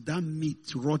until that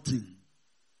meat rotten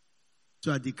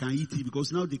so that they can eat it,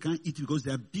 because now they can't eat it because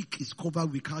their beak is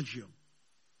covered with calcium.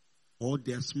 Or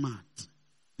they are smart.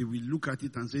 They will look at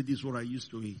it and say, this is what I used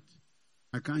to eat.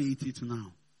 I can't eat it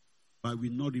now, but I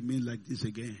will not remain like this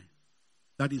again.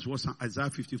 That is what Isaiah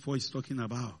 54 is talking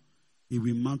about. He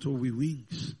will mount up with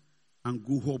wings and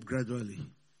go up gradually.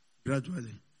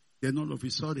 Gradually. Then all of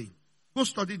a sudden, go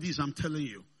study this, I'm telling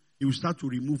you. He will start to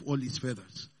remove all his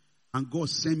feathers. And God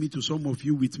sent me to some of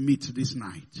you with meat this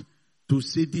night to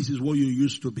say this is what you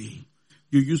used to be.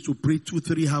 You used to pray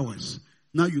 2-3 hours.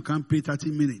 Now you can't pray 30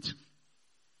 minutes.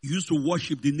 You used to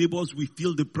worship. The neighbors will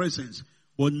feel the presence.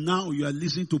 But now you are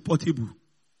listening to Portable.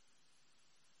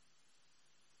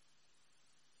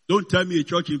 Don't tell me a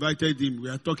church invited him. We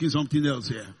are talking something else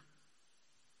here.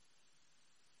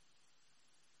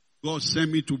 God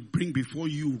sent me to bring before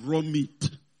you raw meat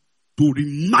to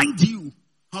remind you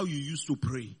how you used to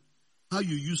pray, how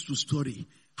you used to study,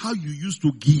 how you used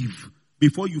to give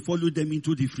before you follow them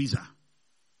into the freezer.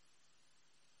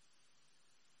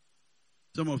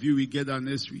 Some of you will get that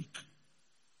next week.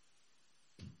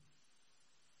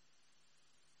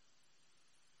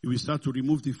 You will start to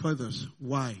remove the feathers.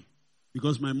 Why?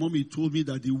 Because my mommy told me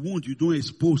that the wound you don't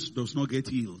expose does not get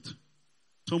healed.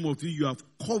 Some of you have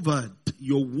covered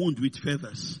your wound with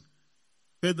feathers.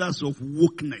 Feathers of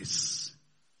wokeness.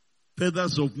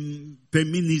 Feathers of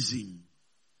feminism.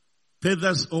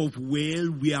 Feathers of,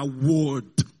 well, we are word.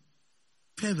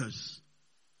 Feathers.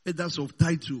 Feathers of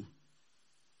title.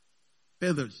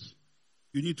 Feathers.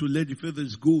 You need to let the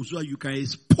feathers go so that you can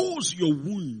expose your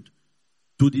wound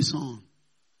to the sun.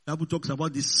 The Bible talks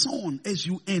about the son,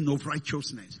 S-U-N, of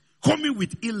righteousness, coming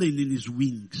with healing in his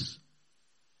wings.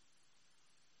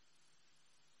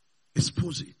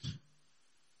 Expose it.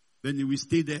 Then he will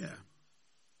stay there.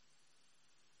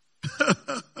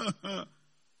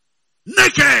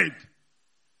 Naked!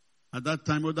 At that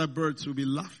time, other birds will be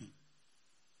laughing.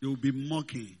 They will be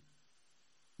mocking.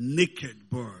 Naked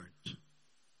bird.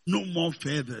 No more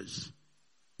feathers.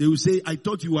 They will say, I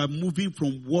thought you were moving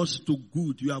from worse to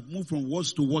good. You have moved from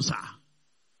worse to worse.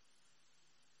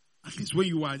 At least when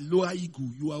you are lower eagle,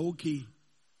 you are okay.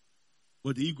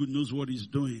 But the eagle knows what he's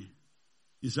doing.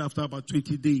 It's after about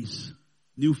 20 days,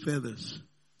 new feathers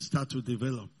start to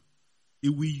develop. He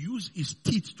will use his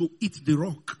teeth to eat the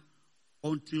rock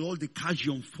until all the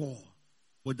calcium fall.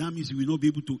 But that means he will not be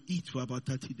able to eat for about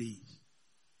 30 days.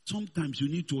 Sometimes you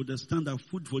need to understand that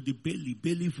food for the belly,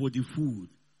 belly for the food.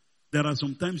 There are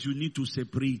sometimes you need to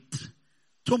separate.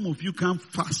 Some of you can't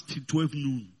fast till 12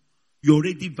 noon. You're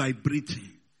already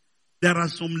vibrating. There are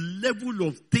some level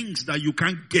of things that you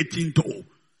can't get into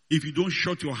if you don't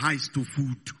shut your eyes to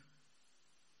food.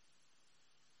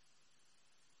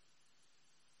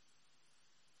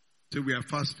 So we are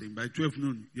fasting. By 12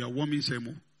 noon, you are warming some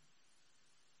more.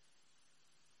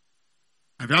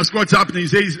 I've asked what's happening. He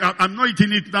says, I'm not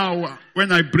eating it now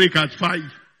when I break at 5.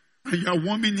 And you are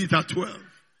warming it at 12.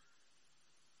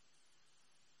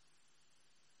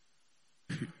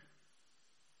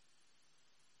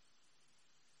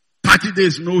 30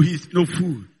 days, no heat, no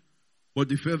food. But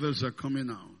the feathers are coming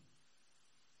out.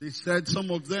 They said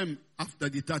some of them, after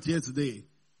the 30th day,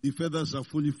 the feathers are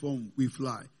fully formed, we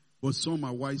fly. But some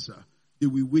are wiser. They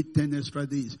will wait 10 extra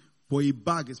days for a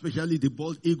bag, especially the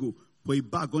bald eagle, for a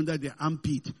bag under their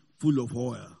armpit full of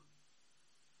oil.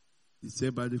 He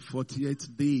said by the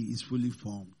 40th day is fully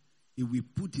formed. He will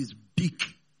put his beak,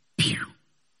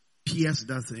 pierce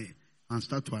that thing, and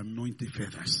start to anoint the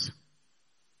feathers.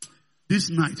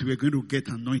 This night we are going to get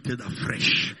anointed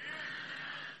afresh.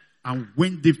 And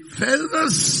when the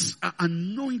feathers are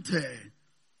anointed,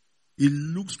 he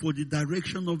looks for the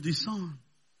direction of the sun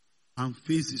and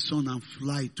face the sun and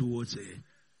fly towards it.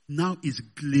 Now it's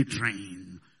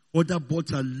glittering. Other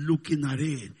birds are looking at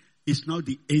it. It's now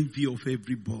the envy of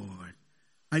every bird.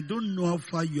 I don't know how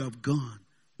far you have gone,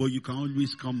 but you can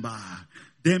always come back.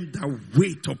 Them that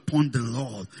wait upon the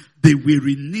Lord, they will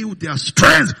renew their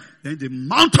strength. Then they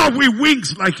mount up with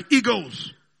wings like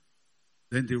eagles.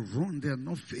 Then they run, they are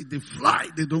not faint. They fly,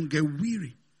 they don't get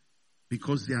weary.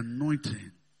 Because the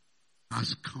anointing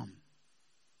has come.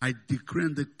 I decree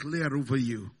and declare over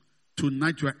you,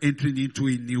 tonight you are entering into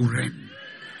a new realm.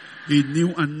 A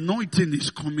new anointing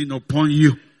is coming upon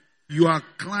you. You are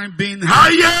climbing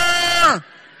higher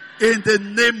in the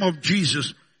name of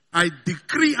Jesus. I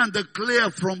decree and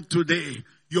declare from today,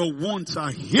 your wounds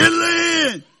are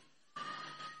healing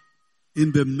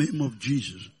in the name of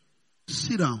Jesus.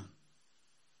 Sit down.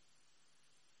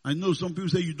 I know some people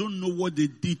say, you don't know what they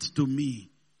did to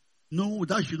me. No,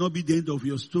 that should not be the end of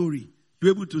your story.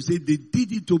 You're able to say, they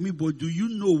did it to me, but do you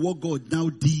know what God now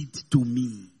did to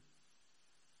me?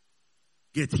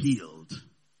 Get healed.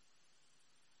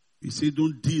 He said,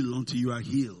 don't deal until you are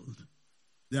healed.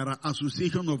 There are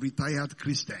association of retired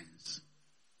Christians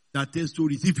that tell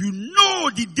stories. If you know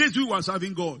the days we were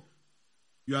serving God,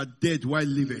 you are dead while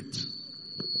living.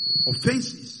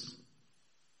 Offenses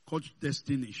cut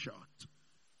destiny short.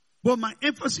 But my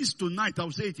emphasis tonight,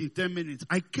 I'll say it in 10 minutes.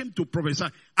 I came to prophesy.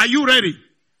 Are you ready?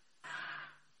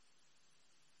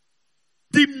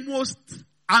 The most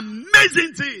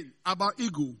amazing thing about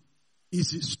eagle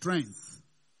is his strength.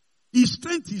 His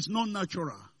strength is not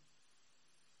natural.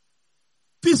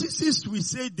 Physicists will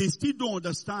say they still don't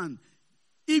understand.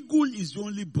 Eagle is the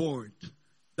only bird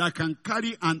that can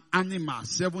carry an animal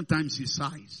 7 times his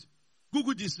size.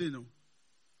 Google this thing. No?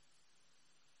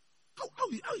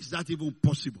 How is that even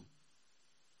possible?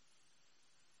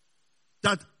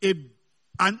 That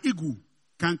an eagle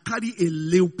can carry a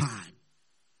leopard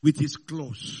with his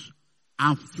claws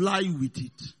and fly with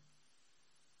it.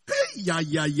 Hey, yeah.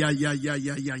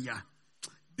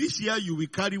 This year you will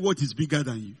carry what is bigger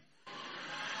than you.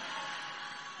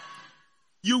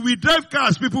 You will drive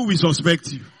cars, people will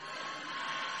suspect you.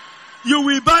 You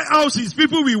will buy houses,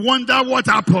 people will wonder what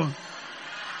happened.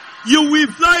 You will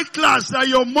fly class that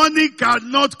your money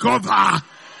cannot cover.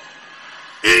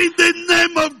 In the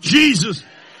name of Jesus,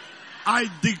 I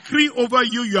decree over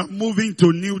you, you are moving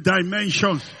to new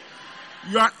dimensions.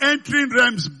 You are entering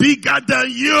realms bigger than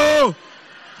you.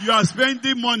 You are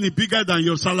spending money bigger than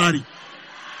your salary.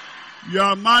 You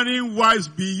are marrying wives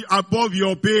be above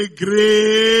your pay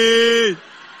grade.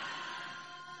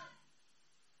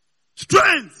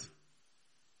 Strength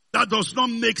that does not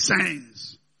make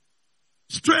sense.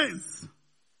 Strength.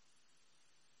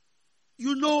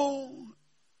 You know,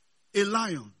 a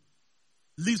lion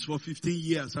lives for 15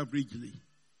 years averagely.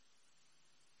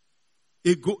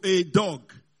 A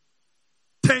dog,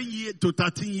 10 years to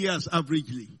 13 years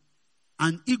averagely.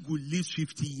 An eagle lives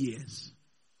 50 years.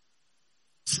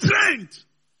 Strength.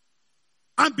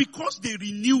 And because they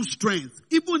renew strength,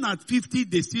 even at 50,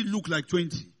 they still look like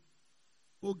 20.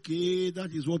 Okay,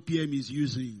 that is what PM is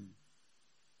using.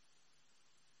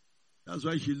 That's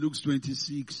why she looks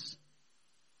 26.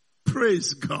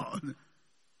 Praise God.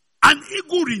 An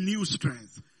eagle renews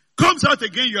strength. Comes out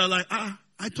again, you are like,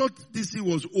 I thought this thing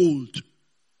was old. It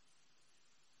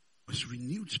was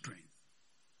renewed strength.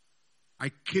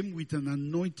 I came with an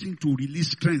anointing to release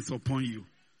strength upon you.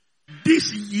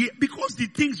 This year, because the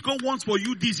things God wants for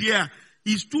you this year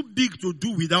is too big to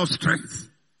do without strength.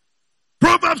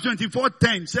 Proverbs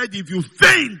 24:10 said, if you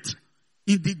faint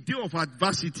in the day of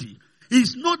adversity,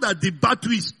 it's not that the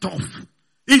battle is tough.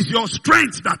 It's your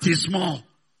strength that is small.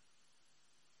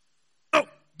 Oh,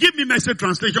 give me Message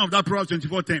translation of that Proverbs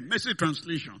 24:10. Message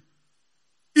translation.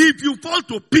 If you fall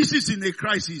to pieces in a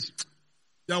crisis,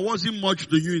 there wasn't much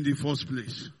to you in the first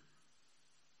place.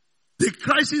 The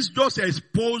crisis just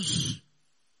exposed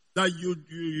that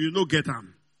you don't get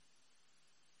them.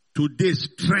 Today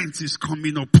strength is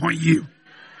coming upon you.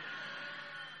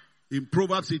 In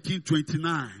Proverbs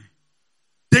 18:29,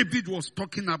 David was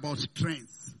talking about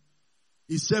strength.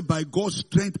 He said, by God's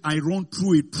strength I run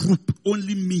through a troop,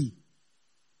 only me.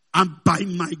 and by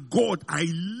my God, I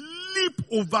leap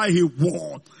over a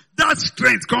wall. That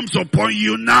strength comes upon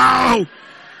you now.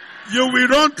 You will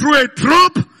run through a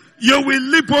troop. You will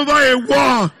leap over a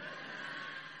wall.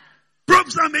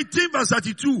 Proverbs 18 verse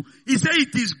 32. He said,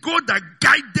 it is God that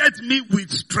guided me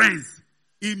with strength.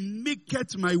 He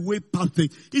maketh my way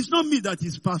perfect. It's not me that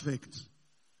is perfect.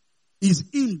 It's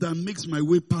him that makes my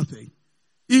way perfect.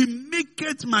 He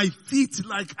maketh my feet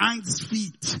like hinds'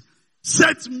 feet.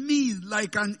 Set me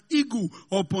like an eagle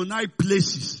upon high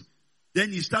places.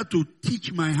 Then he start to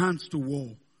teach my hands to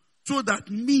war. So that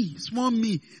me, small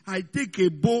me, I take a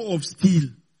bow of steel.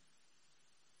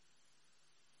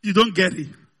 You don't get it.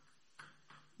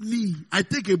 Me, I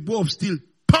take a bow of steel.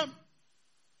 Pump.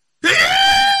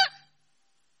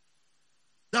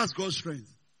 That's God's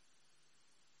strength.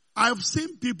 I've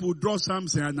seen people draw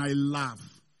something and I laugh.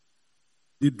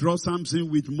 They draw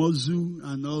something with muzzle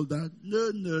and all that.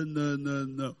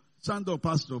 No. Stand up,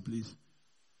 pastor, please.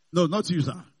 No, not you,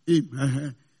 sir.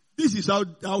 Him. This is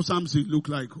how something look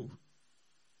like. Oh.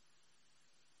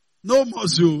 No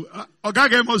muzzle.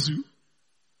 Okay, muzzle.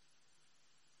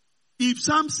 If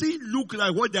something look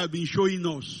like what they have been showing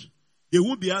us, they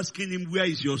won't be asking him, where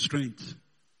is your strength?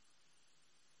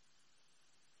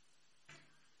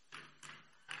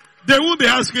 They won't be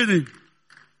asking him.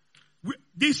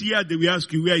 This year they will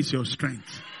ask you, where is your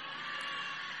strength?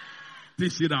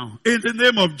 Please sit down. In the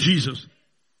name of Jesus.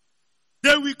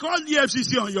 They will call the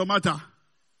FCC on your matter.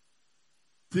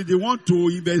 See, they want to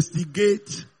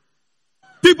investigate.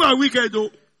 People are wicked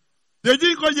though. They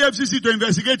didn't call the FCC to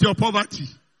investigate your poverty.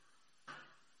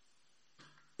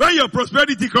 When your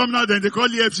prosperity comes now, then they call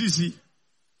the FCC.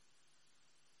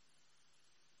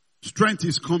 Strength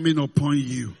is coming upon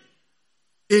you.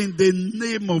 In the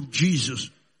name of Jesus.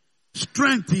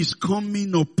 Strength is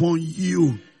coming upon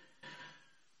you.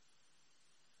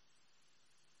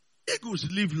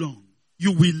 Eagles live long.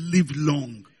 You will live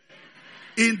long.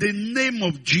 In the name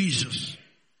of Jesus.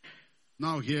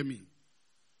 Now hear me.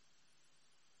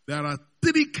 There are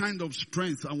 3 kinds of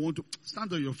strength I want to...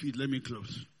 Stand on your feet. Let me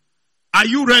close. Are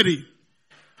you ready?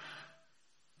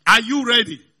 Are you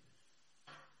ready?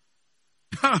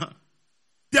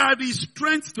 There is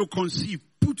strength to conceive.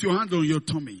 Put your hand on your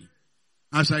tummy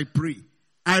as I pray.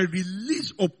 I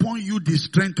release upon you the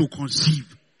strength to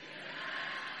conceive.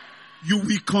 You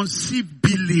will conceive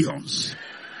billions.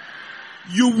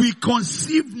 You will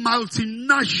conceive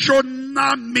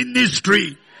multinational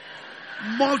ministry.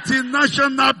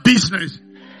 Multinational business.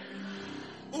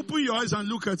 Open your eyes and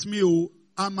look at me. Oh,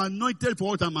 I'm anointed for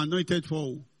what I'm anointed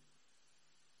for.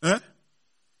 Eh?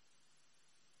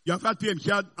 You have had PM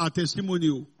share our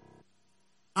testimony.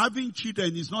 Having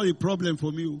children is not a problem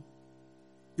for me.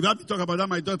 If I have to talk about that,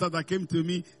 my daughter that came to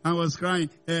me and was crying,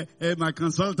 my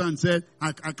consultant said,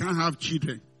 I can't have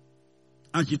children.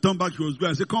 And she turned back, she was good.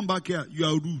 I said, come back here, you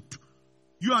are rude.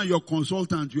 You and your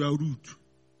consultant, you are rude.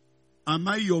 Am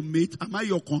I your mate? Am I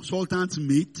your consultant's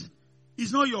mate?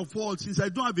 It's not your fault since I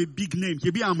don't have a big name.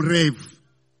 Maybe I'm Rev.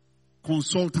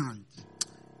 Consultant.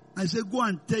 I said, go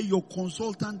and tell your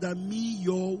consultant that me,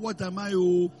 your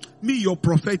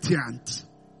prophetiant.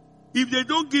 If they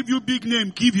don't give you big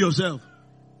name, give yourself.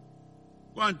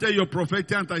 Go and tell your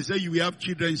prophetiant, I say you will have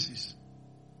children.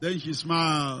 Then she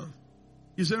smiled.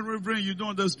 He said, Reverend, you don't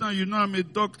understand. You know I'm a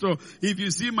doctor. If you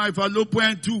see my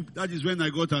fallopian tube, that is when I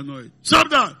got annoyed. Stop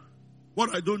that!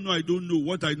 What I don't know, I don't know.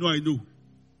 What I know, I know.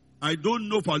 I don't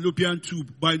know fallopian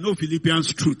tube, but I know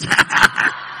Philippians truth.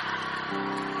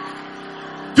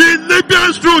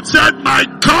 Philippians truth said, my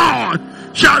God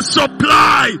shall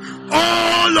supply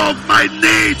all of my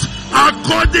needs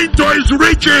according to his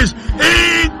riches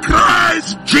in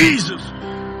Christ Jesus.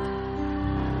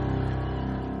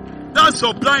 That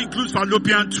supply includes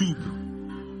fallopian tube.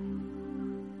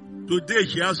 Today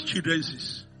she has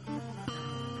children's.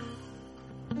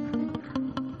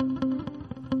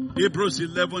 Hebrews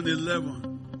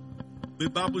 11:11. The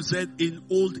Bible said, in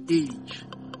old age,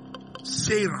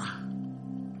 Sarah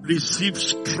received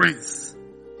strength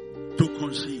to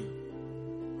conceive.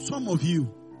 Some of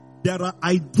you, there are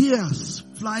ideas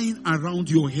flying around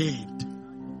your head,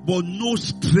 but no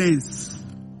strength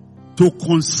to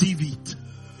conceive it.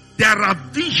 There are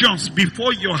visions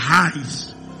before your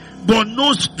eyes, but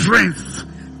no strength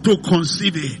to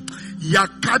conceive it.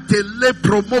 Yakatele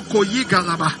promoko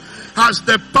yigalaba. As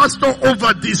the pastor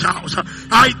over this house,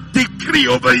 I decree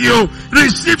over you,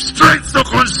 receive strength to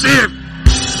conceive.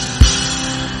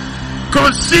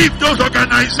 Conceive those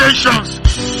organizations.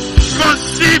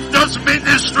 Conceive those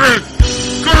ministries.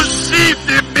 Conceive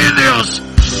the millions.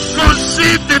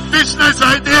 Conceive the business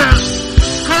ideas.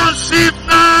 Conceive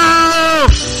now.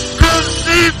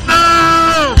 Conceive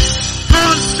now.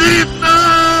 Conceive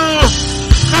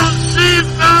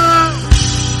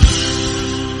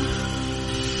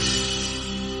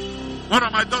One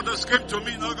of my daughters came to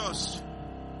me in August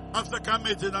after camp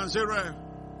meeting and said, Rev,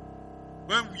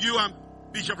 when you and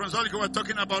Bishop Francisco were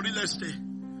talking about real estate,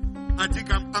 I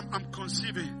think I'm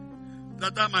conceiving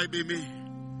that might be me.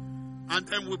 And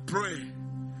then we pray.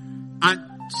 And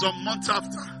some months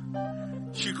after,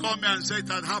 she called me and said it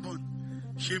had happened.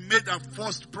 She made her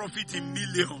first profit in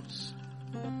millions.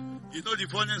 You know the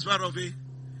funniest part of it?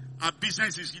 Her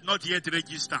business is not yet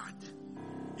registered.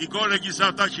 It got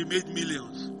registered after she made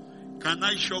millions. Can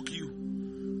I shock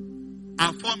you?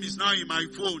 Her form is now in my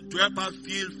phone to help her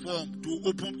fill form to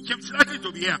open. She's likely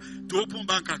to be here to open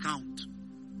bank account.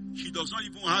 She does not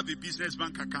even have a business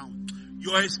bank account.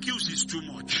 Your excuse is too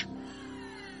much.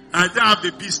 I don't have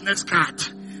a business card.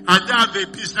 I don't have a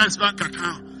business bank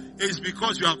account. It's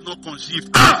because you have not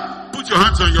conceived. Put your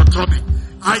hands on your tummy.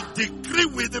 I decree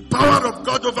with the power of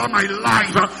God over my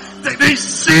life that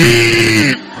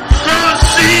receive,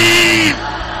 conceive,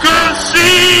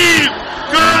 conceive,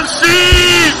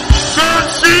 conceive,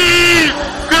 conceive,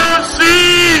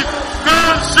 conceive,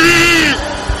 conceive.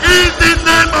 In the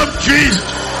name of Jesus,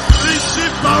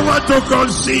 receive power to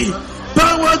conceive,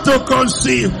 power to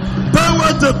conceive,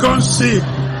 power to conceive.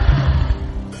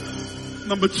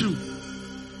 Number 2,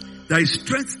 there is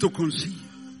strength to conceive.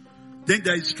 Then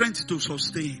there is strength to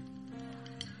sustain.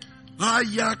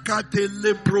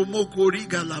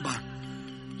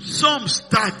 Some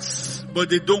starts, but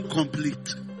they don't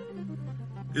complete.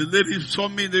 A lady saw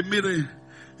me in the mirror.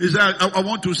 He said, I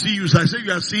want to see you. So I said,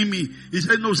 you are seeing me. He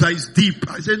said, no, sir, it's deep.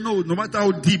 I said, no matter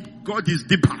how deep, God is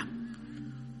deeper.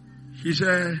 She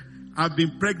said, I've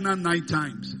been pregnant 9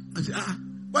 times. I said,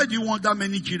 why do you want that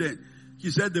many children? She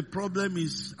said, the problem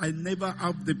is I never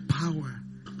have the power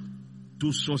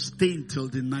to sustain till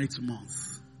the 9th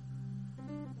month.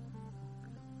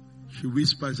 She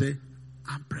whispered, say,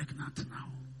 I'm pregnant now.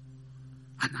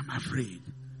 And I'm afraid.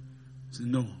 I said,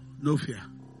 no fear.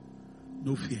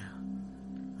 No fear.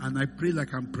 And I pray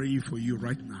like I'm praying for you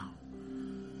right now.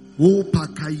 Oh,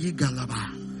 Pakayi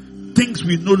Galaba. Things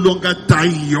will no longer die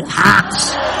in your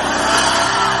hearts.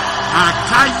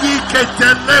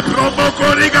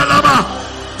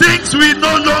 Things will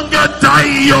no longer die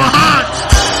in your heart.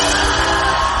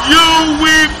 You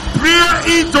will bear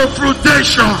into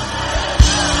fruition.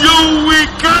 You will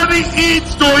carry it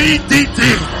to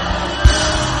eternity.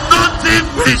 Nothing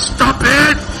will stop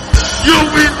it. You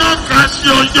will not cast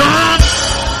your young.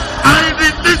 I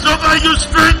release over you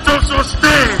strength to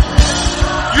sustain.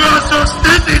 You are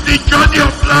sustained in the journey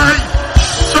of life.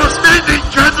 Sustained in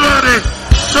January.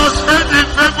 Sustained in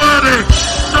February.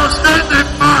 Sustained in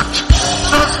March.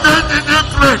 Sustained in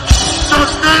April.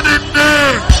 Sustained in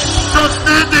May.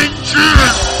 Sustained in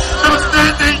June.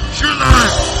 Sustained in July.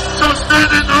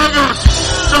 Sustained in August.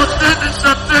 Sustained in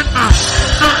September.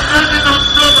 Sustained in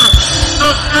October.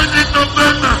 Sustained in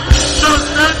November.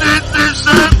 Sustained in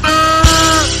December.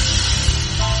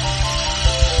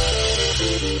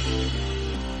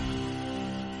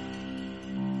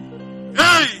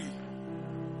 Hey!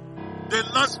 The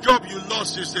last job you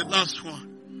lost is the last one.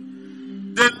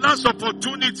 The last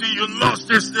opportunity you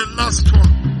lost is the last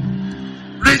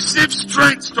one. Receive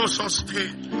strength to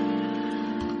sustain.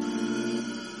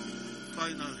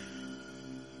 Finally,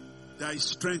 there is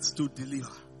strength to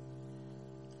deliver.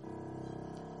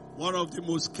 One of the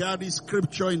most carried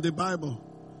scripture in the Bible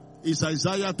is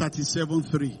Isaiah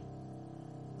 37:3.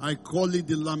 I call it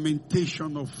the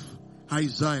lamentation of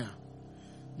Isaiah.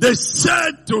 They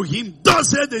said to him, thus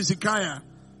said Hezekiah,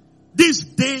 this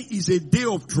day is a day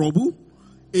of trouble,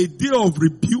 a day of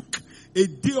rebuke, a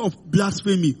day of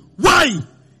blasphemy. Why?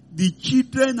 The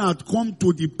children had come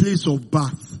to the place of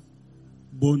birth,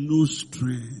 but no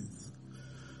strength.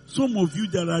 Some of you,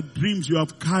 there are dreams you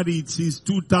have carried since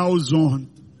 2000.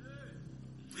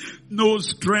 No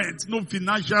strength, no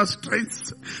financial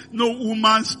strength, no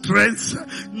woman strength,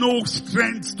 no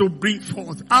strength to bring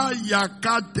forth.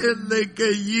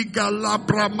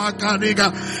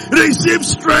 Receive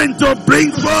strength to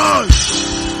bring forth.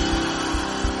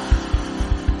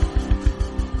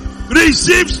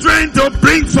 Receive strength to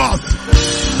bring forth.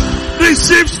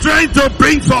 Receive strength to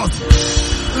bring forth.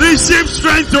 Receive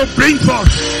strength to bring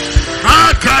forth.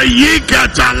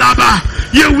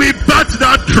 You will bat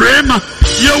that dream.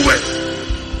 You will.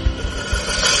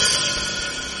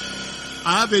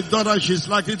 I have a daughter, she's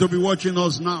likely to be watching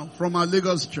us now from our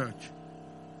Lagos church.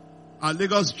 Our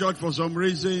Lagos church, for some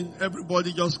reason,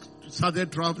 everybody just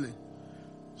started traveling.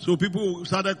 So people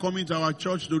started coming to our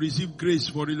church to receive grace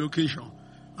for relocation.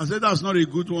 I said that's not a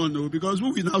good one though, because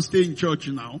who will now stay in church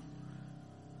now?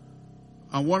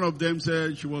 And one of them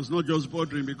said she was not just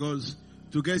bothering because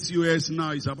to get COS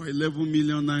now is about 11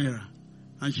 million naira.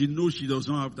 And she knows she does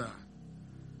not have that.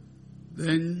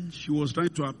 Then she was trying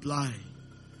to apply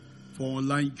for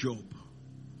online job.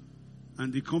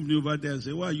 And the company over there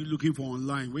said, why are you looking for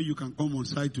online where you can come on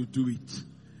site to do it?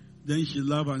 Then she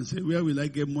laughed and said, where will I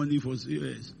get money for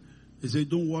CS? They said,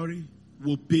 don't worry,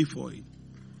 we'll pay for it.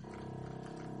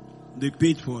 They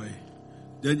paid for it.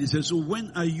 Then he said, so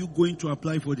when are you going to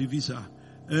apply for the visa?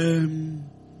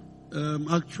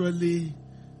 Actually,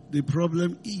 the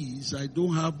problem is I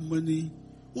don't have money.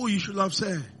 Oh, you should have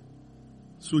said.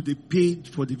 So they paid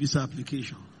for the visa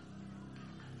application.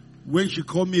 When she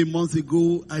called me a month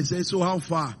ago, I said, so how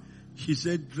far? She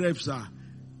said, Rev, sir,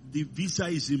 the visa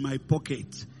is in my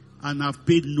pocket and I've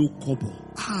paid no kobo.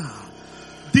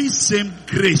 This same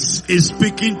grace is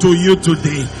speaking to you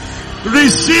today.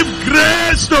 Receive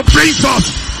grace to bring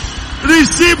forth.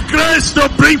 Receive grace to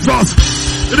bring forth.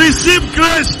 Receive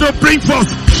grace to bring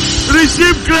forth.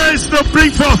 Receive grace to bring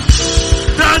forth.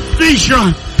 That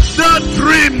vision, that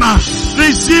dream,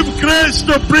 receive grace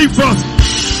to bring forth.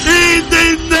 In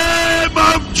the name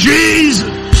of Jesus.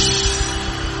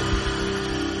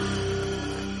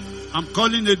 I'm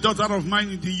calling a daughter of mine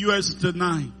in the US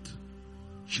tonight.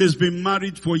 She's been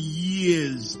married for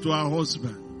years to her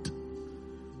husband.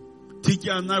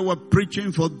 Tika and I were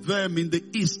preaching for them in the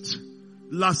East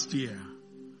last year.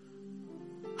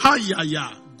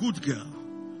 Hayaya, good girl,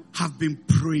 have been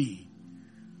praying.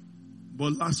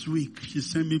 But last week, she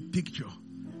sent me a picture.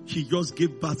 She just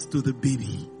gave birth to the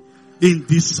baby in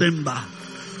December.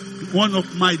 One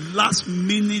of my last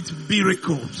minute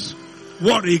miracles.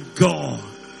 What a God.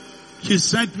 She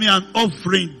sent me an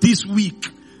offering this week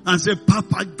and said,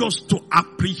 Papa, just to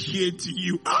appreciate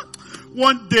you.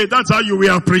 One day, that's how you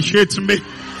will appreciate me.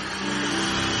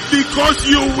 Because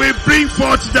you will bring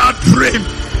forth that dream.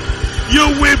 You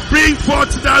will bring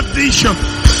forth that vision.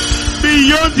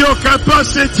 Beyond your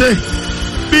capacity.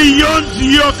 Beyond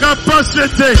your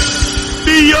capacity.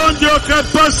 Beyond your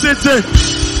capacity.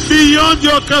 Beyond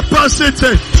your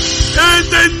capacity. In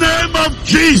the name of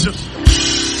Jesus.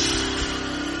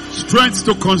 Strength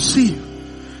to conceive.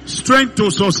 Strength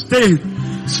to sustain.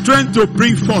 Strength to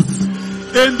bring forth.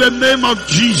 In the name of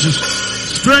Jesus.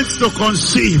 Strength to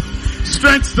conceive.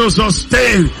 Strength to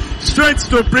sustain. Strength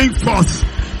to bring forth.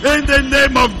 In the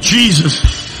name of Jesus.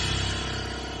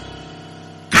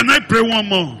 Can I pray one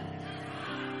more?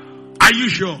 Are you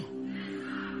sure?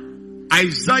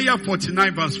 Isaiah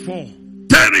 49 verse 4.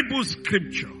 Terrible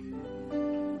scripture.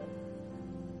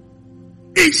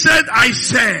 He said,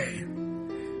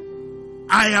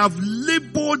 I have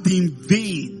labored in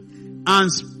vain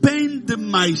and spent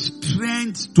my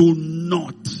strength to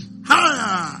naught.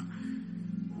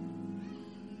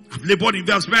 I've labored in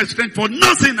vain and spent my strength for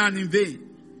nothing and in vain.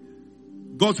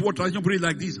 God's word translation put it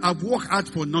like this. I've worked hard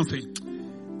for nothing.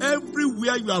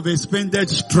 Everywhere you have expended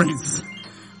strength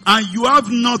and you have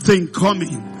nothing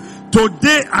coming.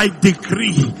 Today I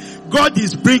decree God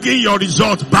is bringing your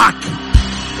results back.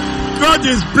 God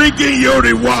is bringing your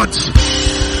rewards.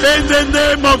 In the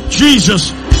name of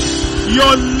Jesus.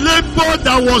 Your labor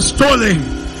that was stolen,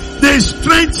 the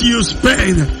strength you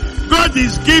spend, God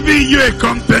is giving you a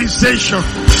compensation.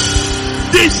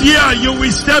 This year you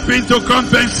will step into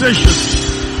compensation.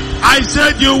 I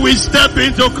said you will step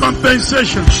into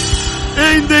compensation.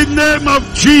 In the name of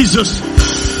Jesus.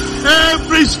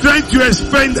 Every strength you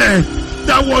expended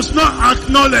that was not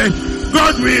acknowledged,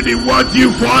 God will reward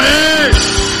you for it.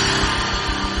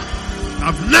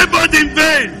 I've labored in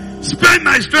vain, spent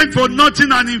my strength for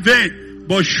nothing and in vain.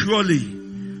 But surely,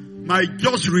 my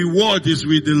just reward is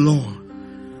with the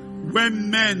Lord.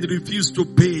 When men refuse to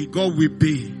pay, God will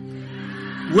pay.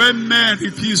 When men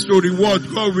refuse to reward,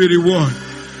 God will reward.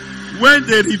 When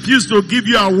they refuse to give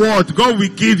you a award, God will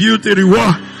give you the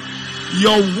reward.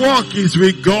 Your work is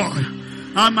with God.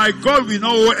 And my God will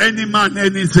not owe any man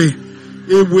anything.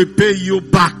 He will pay you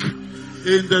back.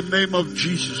 In the name of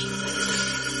Jesus.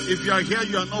 If you are here,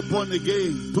 you are not born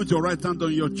again, put your right hand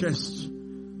on your chest.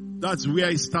 That's where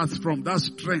it starts from. That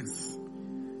strength.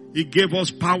 He gave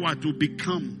us power to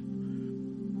become.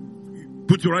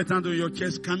 Put your right hand on your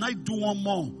chest. Can I do one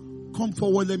more? Come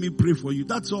forward, let me pray for you.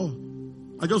 That's all.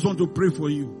 I just want to pray for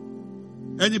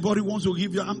you. Anybody wants to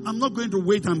give you, I'm not going to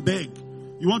wait and beg.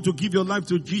 You want to give your life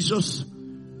to Jesus?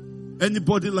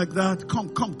 Anybody like that?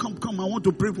 Come. I want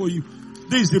to pray for you.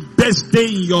 This is the best day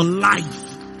in your life.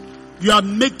 You are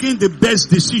making the best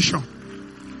decision.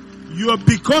 You have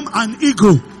become an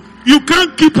eagle. You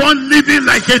can't keep on living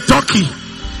like a turkey.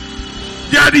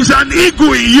 There is an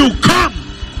eagle in you. Come.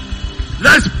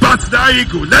 Let's bat that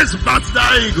eagle. Let's bat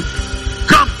that eagle.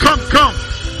 Come.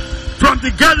 From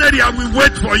the gallery, I will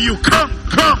wait for you. Come.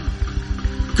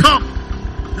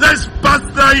 Let's bat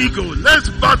that eagle. Let's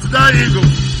bat that eagle.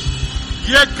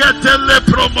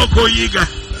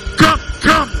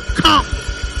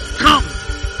 Come.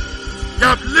 You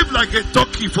have lived like a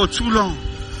turkey for too long.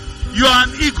 You are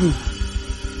an eagle.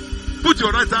 Put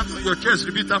your right hand on your chest.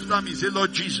 Repeat after me. Say,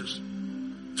 Lord Jesus,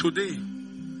 today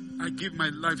I give my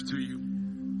life to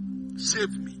you.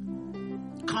 Save me.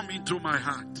 Come into my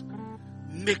heart.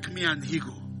 Make me an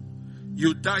eagle.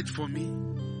 You died for me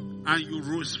and you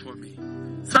rose for me.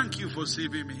 Thank you for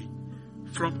saving me.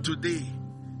 From today,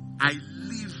 I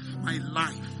live my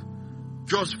life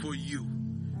just for you.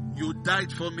 You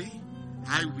died for me.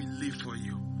 I will live for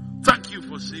you. Thank you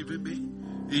for saving me.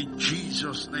 In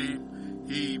Jesus' name,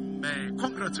 amen.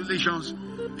 Congratulations.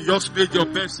 You just made your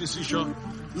best decision.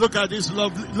 Look at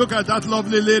that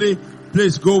lovely lady.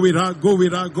 Please go with her.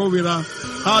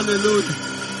 Hallelujah.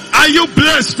 Are you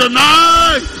blessed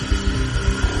tonight?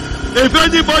 If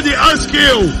anybody asks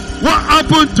you what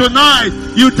happened tonight,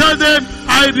 you tell them,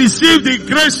 I received the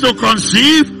grace to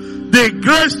conceive, the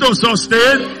grace to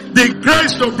sustain, the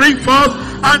grace to bring forth,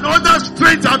 and other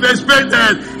strength I've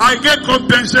expended. I get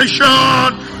compensation.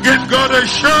 Give God a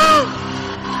shout.